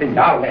than your opinion.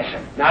 Now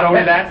listen. Not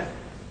only that,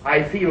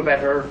 I feel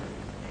better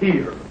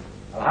here.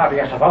 Well, how do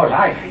you suppose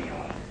I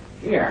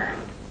feel? Here.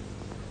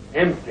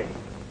 Empty.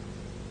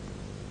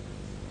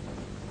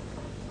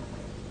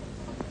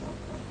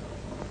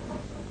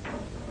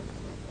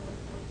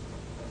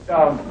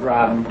 Don't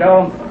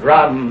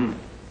drum.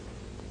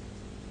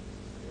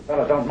 You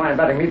fellas don't mind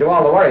letting me do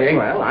all the worrying.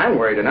 Well, I'm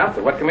worried enough,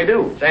 but what can we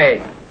do?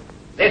 Say,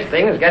 this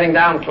thing is getting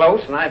down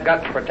close, and I've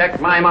got to protect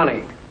my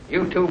money.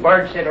 You two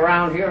birds sit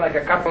around here like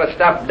a couple of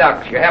stuffed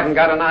ducks. You haven't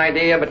got an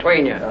idea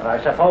between you.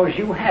 I suppose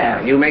you have.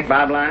 Can you make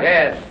Bob lie?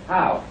 Yes.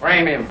 How?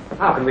 Frame him.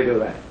 How can we do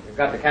that? You've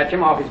got to catch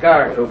him off his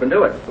guard. Who can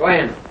do it?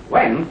 Gwenn.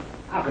 When?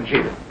 How can she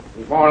do it?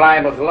 He's more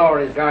liable to lower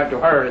his guard to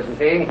her, isn't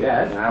he?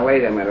 Yes. Now,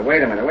 wait a minute.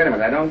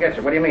 I don't get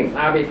you. What do you mean?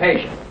 Now be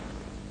patient.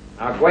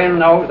 Now, Gwenn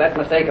knows that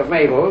mistake of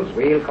Mabel's.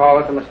 We'll call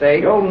it a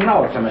mistake. You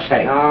know it's a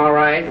mistake. All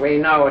right, we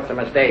know it's a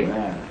mistake.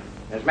 Yeah.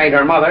 It's made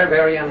her mother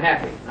very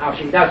unhappy. Now,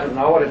 she doesn't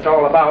know what it's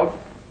all about,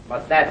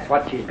 but that's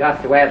what she's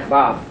got to ask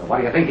Bob. So what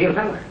do you think he'll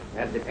tell her?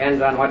 That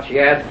depends on what she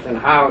asks and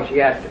how she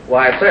asks it.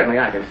 Why, certainly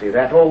I can see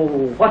that. Oh,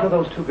 what are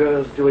those two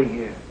girls doing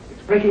here?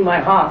 It's breaking my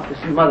heart to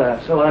see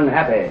Mother so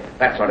unhappy.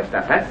 That sort of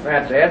stuff, huh?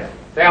 That's it.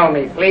 Tell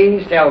me,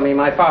 please tell me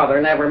my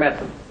father never met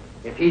them.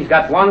 If he's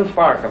got one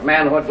spark of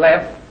manhood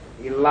left,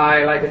 he'll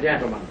lie like a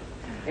gentleman.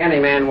 Any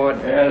man would.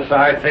 Yes,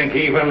 I think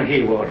even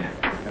he would.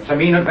 It's a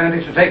mean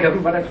advantage to take of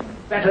him, but it's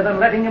better than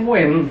letting him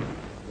win.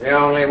 The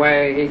only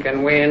way he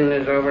can win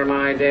is over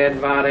my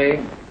dead body.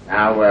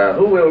 Now,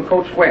 who will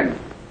coach Gwenn?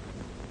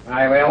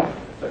 I will.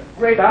 It's a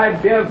great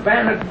idea,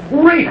 Van, a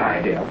great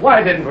idea.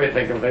 Why didn't we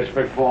think of this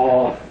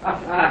before?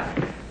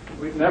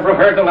 We'd never have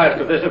heard the last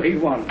of this if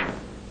he'd won.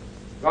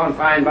 Go on,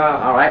 fine,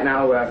 Bob. All right,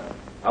 now,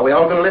 are we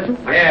all going to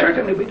listen? Yes.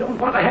 Certainly, we don't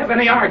want to have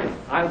any argument.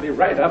 I'll be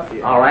right up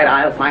here. All right,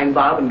 I'll find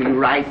Bob and be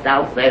right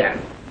out there.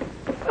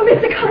 Oh,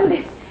 Mr.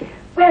 Connelly,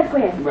 where's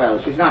Gwenn?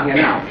 Well, she's not here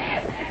now.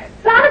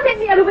 Father sent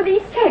me over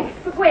these checks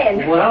for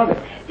Gwenn. Well,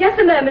 Just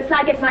a moment till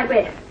I get my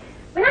breath.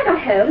 When I got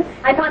home,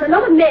 I found a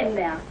lot of men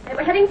there. They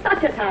were having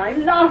such a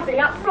time, laughing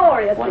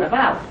uproariously. what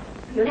about?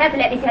 You'll have to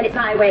let me tell it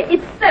my way.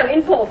 It's so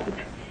important.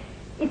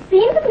 It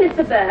seems that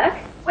Mr. Burke...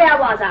 Where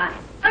was I?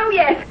 Oh,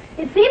 yes.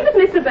 It seems that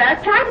Mr.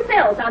 Burke tried to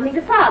sell something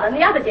to Father and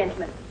the other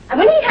gentlemen. And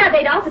when he heard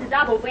they'd offered to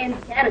double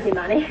Gwenn's charity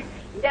money...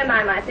 You don't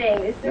mind my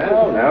saying this, do you?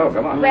 No,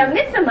 come on. Well,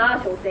 Mr.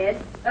 Marshall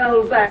said,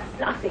 old Burke's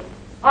bluffing,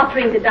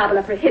 offering to double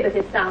a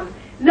prohibitive sum.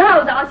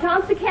 Now's our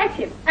chance to catch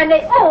him. And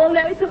they all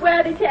know it's a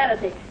worthy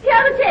charity. Here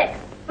are the checks.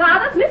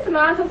 Father's, Mr.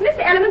 Marshall's, Mr.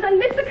 Elliman's,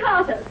 and Mr.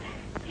 Carter's.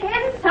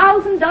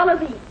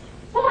 $10,000 each.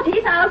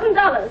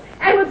 $40,000.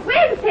 And with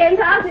Gwen's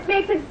 $10,000, it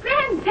makes a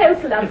grand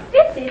total of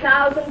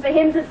 $50,000 for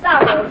him to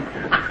double.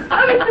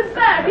 Oh, Mr.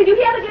 Burke, did you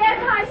hear the glad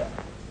tidings?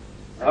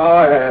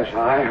 Oh, yes,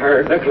 I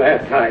heard the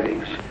glad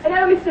tidings. And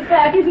oh, Mr.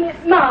 Burke, isn't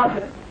it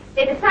marvelous?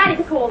 They decided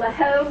to call the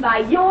home by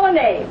your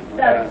name,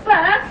 the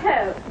Burke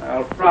home.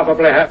 I'll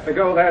probably have to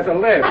go there to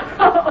live.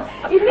 Oh,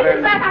 is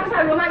Mrs. Burke out of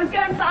her room? I was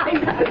going to find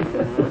her.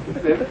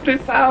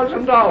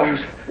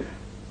 $50,000.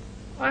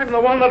 I'm the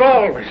one that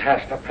always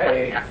has to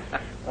pay.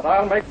 But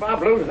I'll make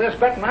Bob lose this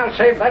bet, and I'll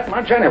save that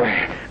much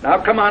anyway. Now,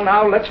 come on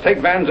now, let's take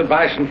Van's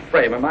advice and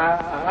frame him.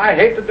 I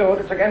hate to do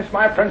it. It's against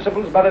my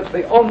principles, but it's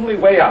the only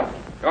way out.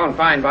 Go on,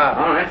 fine, Bob.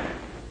 All right.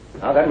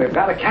 Now then, we've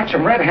got to catch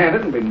him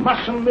red-handed, and we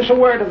mustn't miss a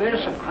word of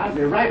this, and I'll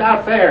be right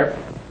out there.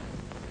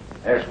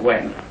 There's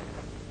Gwenn.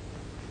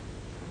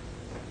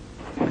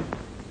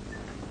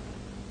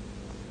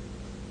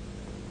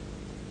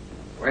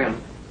 Gwenn,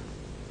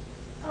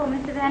 Oh,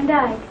 Mr. Van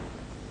Dyke.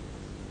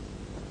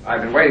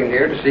 I've been waiting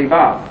here to see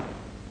Bob.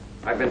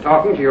 I've been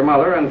talking to your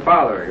mother and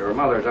father. Your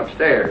mother's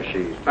upstairs.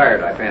 She's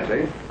tired, I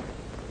fancy.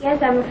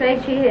 Yes, I'm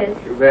afraid she is.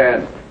 Too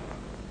bad.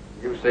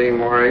 You seem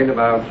worried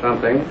about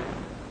something.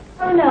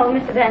 Oh, no,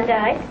 Mr. Van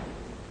Dyke.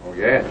 Oh,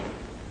 yes.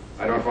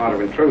 I don't want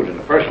to intrude in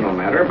a personal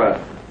matter, but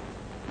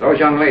those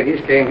young ladies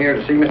came here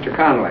to see Mr.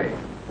 Connelly.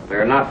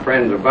 They're not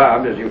friends of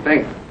Bob's as you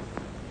think.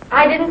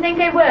 I didn't think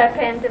they were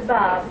friends of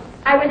Bob.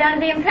 I was under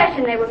the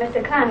impression they were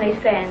Mr. Connelly's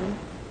friends.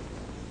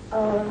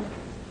 Oh,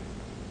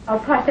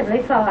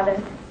 possibly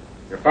Father.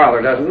 Your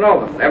father doesn't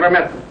know them, never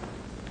met them.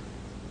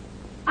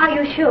 Are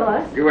you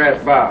sure? You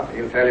ask Bob.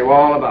 He'll tell you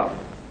all about it.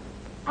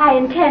 I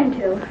intend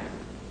to.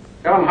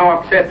 Tell him how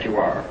upset you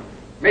are.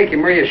 Make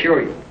him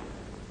reassure you.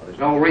 Well, there's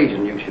no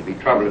reason you should be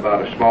troubled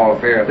about a small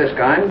affair of this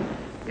kind.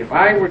 If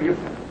I were you...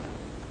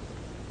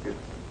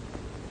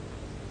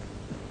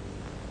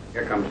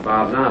 Here comes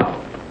Bob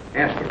now.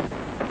 Ask him.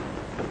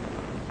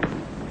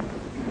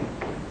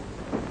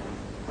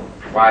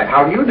 Why,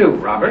 how do you do,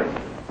 Robert?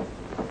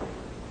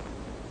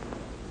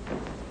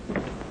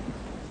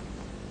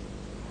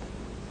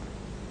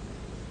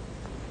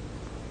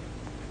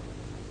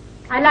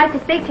 I'd like to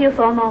speak to you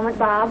for a moment,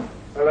 Bob.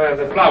 Well,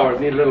 the flowers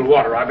need a little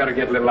water. I better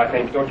get a little, I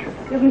think, don't you?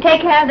 You can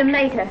take care of them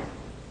later.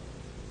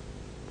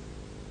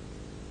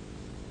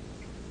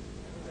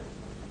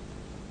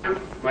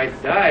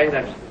 Might die,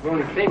 that's the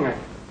only thing.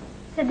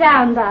 Sit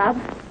down, Bob.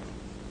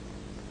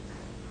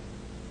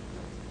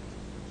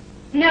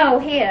 No,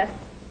 here.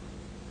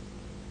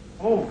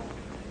 Oh.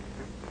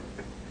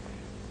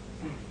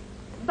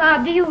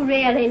 Bob, do you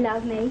really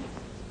love me?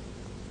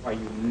 Why,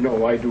 you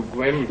know I do,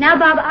 Gwen. Now,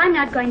 Bob, I'm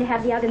not going to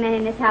have the other men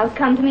in this house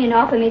come to me and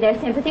offer me their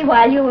sympathy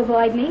while you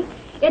avoid me.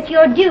 It's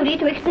your duty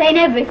to explain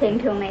everything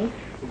to me.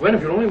 Gwen,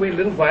 if you'll only wait a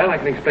little while, I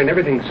can explain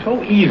everything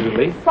so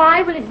easily.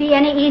 Why will it be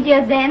any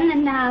easier then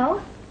than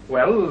now?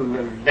 Well,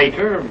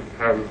 later,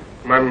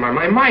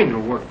 my mind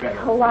will work better.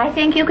 Oh, I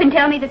think you can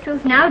tell me the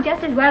truth now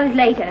just as well as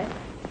later.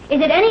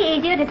 Is it any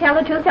easier to tell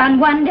the truth on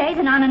one day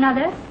than on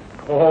another?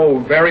 Oh,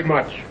 very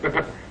much.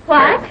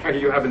 What?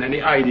 You haven't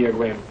any idea,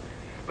 Gwen.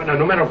 But now,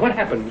 no matter what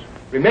happens,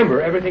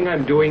 remember, everything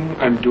I'm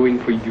doing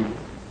for you.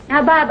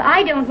 Now, Bob,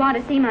 I don't want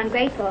to seem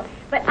ungrateful,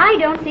 but I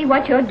don't see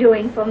what you're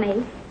doing for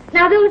me.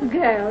 Now, those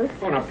girls...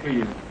 Oh, now,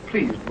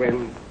 please,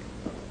 Gwen.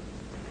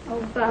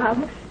 Oh,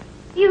 Bob,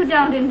 you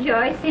don't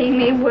enjoy seeing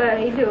me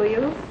worry, do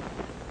you?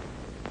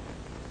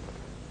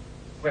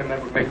 Gwen,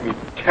 that would make me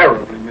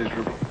terribly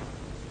miserable.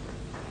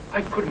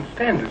 I couldn't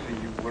stand to see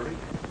you worry.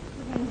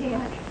 Then,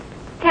 dear,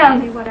 tell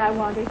me what I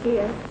want to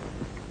hear.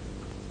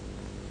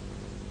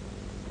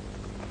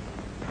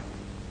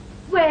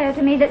 Swear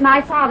to me that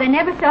my father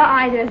never saw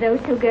either of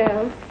those two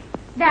girls.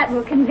 That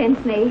will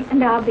convince me,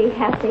 and I'll be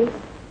happy.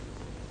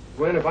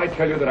 Gwen, if I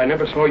tell you that I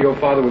never saw your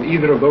father with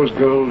either of those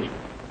girls,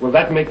 will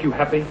that make you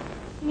happy?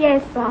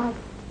 Yes, Bob.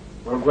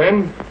 Well,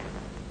 Gwen?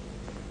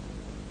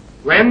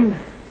 Gwen?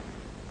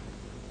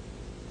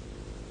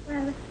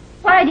 Well,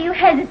 why do you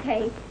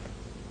hesitate?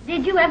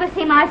 Did you ever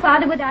see my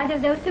father with either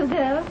of those two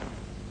girls?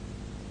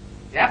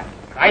 Yep,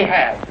 I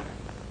have.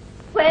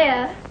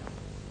 Where?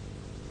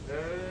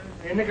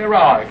 In the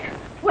garage.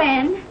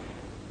 When?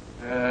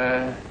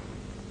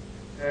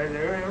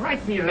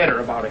 Write me a letter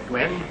about it,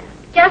 Gwen.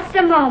 Just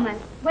a moment.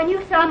 When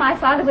you saw my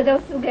father with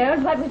those two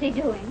girls, what was he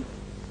doing?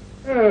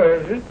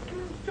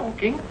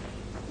 Talking.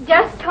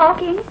 Just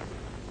talking?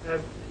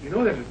 You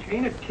know, there's a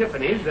chain at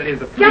Tiffany's that is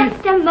the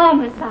Just a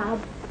moment, Bob.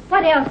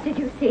 What else did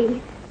you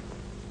see?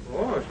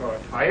 Oh, I saw a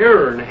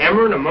tire and a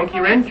hammer and a monkey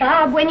wrench.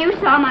 Bob, when you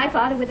saw my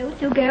father with those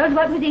two girls,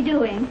 what was he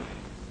doing?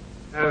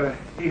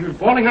 He was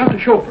bawling out the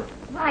chauffeur.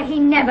 Why, he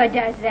never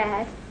does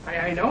that.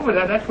 I know, but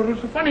that's what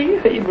was so funny.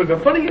 It was the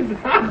funniest...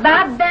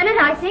 Bob Bennett,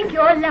 I think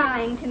you're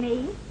lying to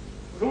me.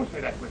 Don't say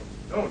that, Gwen.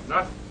 Don't.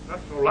 Not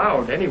so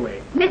loud,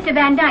 anyway. Mr.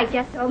 Van Dyke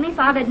just told me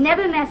Father'd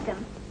never met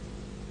them.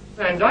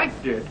 Van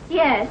Dyke did?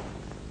 Yes.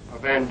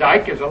 Van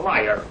Dyke is a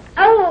liar.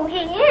 Oh, he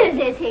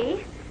is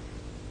he?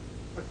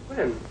 But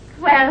Gwen...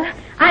 Well,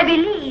 I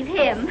believe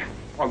him.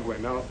 Oh,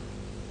 Gwen, now...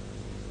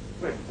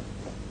 Gwen...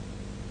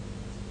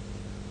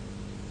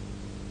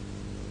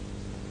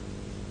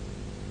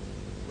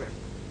 Gwen,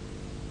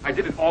 I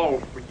did it all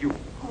for you.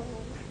 Oh.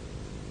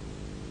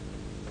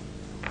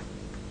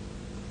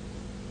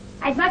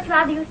 I'd much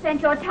rather you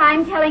spent your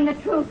time telling the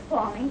truth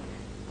for me.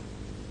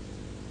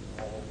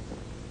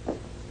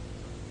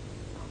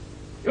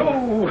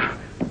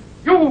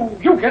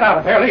 You get out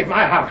of there. Leave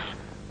my house.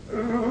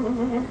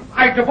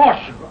 I divorce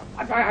you.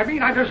 I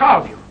mean, I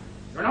dissolve you.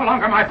 You're no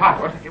longer my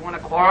partner. If you want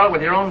to quarrel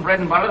with your own bread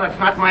and butter, that's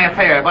not my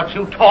affair, but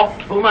you talk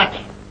too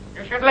much.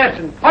 You should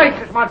listen twice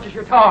as much as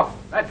you talk.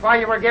 That's why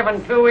you were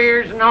given 2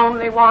 ears and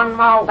only 1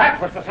 mouth. That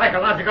was the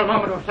psychological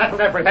moment to settle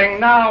everything.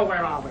 Now,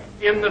 where are we?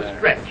 In the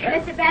stretch.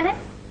 Mr. Bennett,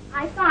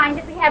 I find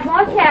that we have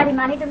more charity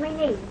money than we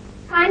need.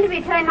 Kindly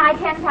return my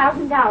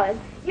 $10,000.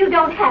 You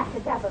don't have to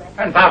double it.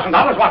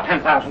 $10,000? What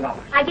 $10,000?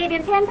 I gave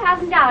him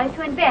 $10,000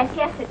 to invest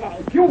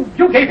yesterday. You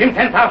gave him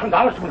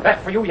 $10,000 to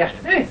invest for you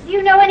yesterday? Do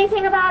you know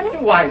anything about it?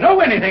 Do I know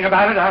anything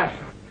about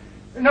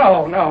it?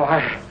 No.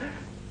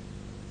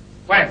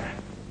 When?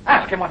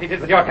 Ask him what he did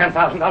with your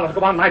 $10,000.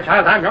 Go on, my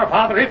child, I'm your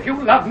father. If you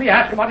love me,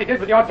 ask him what he did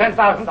with your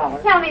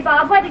 $10,000. Tell me,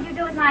 Bob, what did you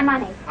do with my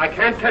money? I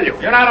can't tell you.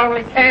 You not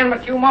only can,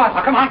 but you must.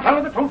 Now, come on, tell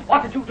her the truth.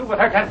 What did you do with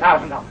her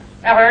 $10,000?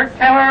 Tell her.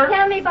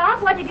 Tell me,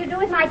 Bob, what did you do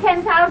with my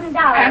 $10,000?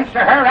 Answer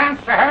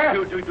her.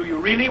 Do you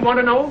really want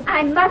to know?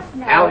 I must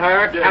know. Tell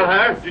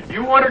her. Did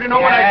you want her to know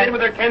what I did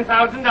with her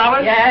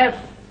 $10,000? Yes.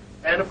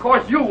 And of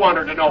course you want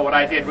her to know what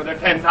I did with her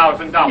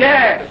 $10,000.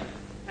 Yes.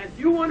 And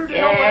you want her to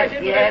know what I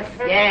did with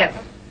her... Yes.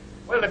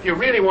 Well, if you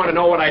really want to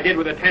know what I did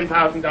with the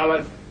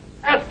 $10,000,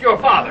 ask your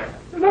father.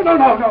 No,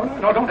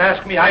 don't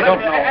ask me. I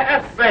don't know.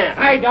 Ask Van.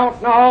 I don't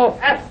know.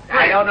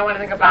 I don't know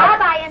anything about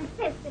Bob, I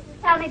insist that you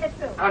tell me the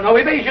truth. No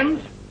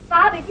evasions.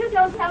 Bob, if you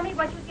don't tell me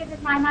what you did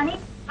with my money,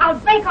 I'll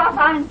break off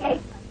our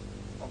engagement.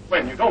 Oh,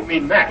 Gwen, you don't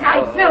mean that.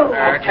 I do. Tell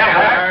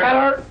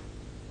her.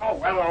 Oh,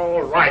 well,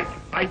 all right.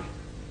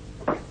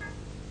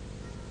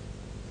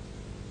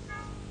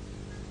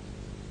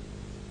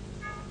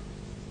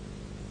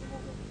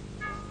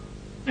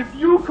 If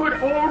you could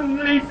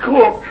only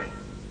cook.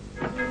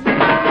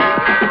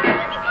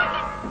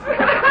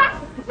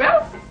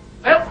 Well,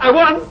 I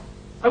won.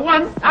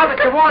 Now that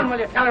you won, will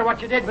you tell her what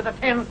you did with the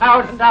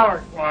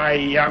 $10,000?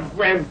 Why,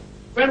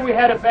 Gwen, we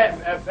had a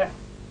bet.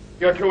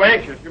 You're too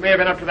anxious. You may have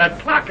been up to that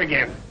clock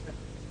again.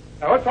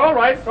 No, it's all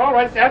right.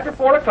 It's after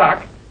 4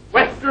 o'clock.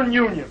 Western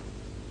Union.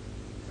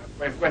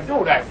 Gwen,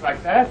 don't act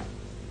like that.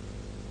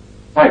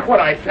 Like what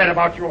I said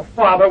about your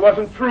father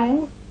wasn't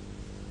true.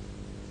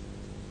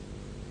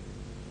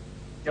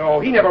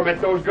 No, he never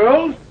met those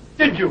girls,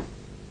 did you?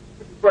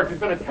 Mrs. Burke, has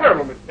been a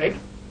terrible mistake.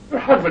 Your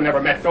husband never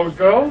met those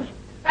girls.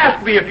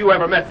 Ask me if you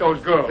ever met those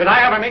girls. Did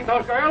I ever meet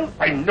those girls?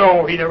 I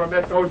know he never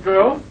met those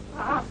girls.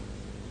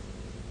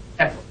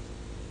 Ethel.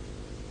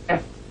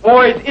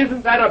 Boys,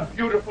 isn't that a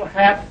beautiful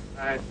hat?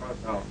 I thought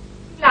so.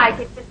 Like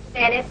it, Mr.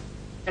 Bennett.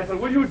 Ethel,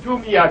 will you do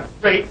me a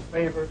great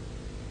favor?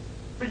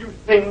 Will you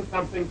sing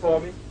something for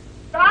me?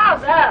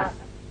 Father.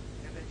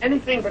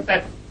 Anything but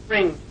that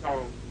string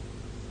song.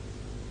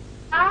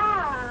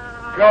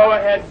 Ah. Go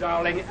ahead,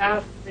 darling.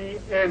 Ask me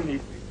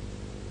anything.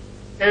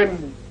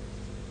 Anything.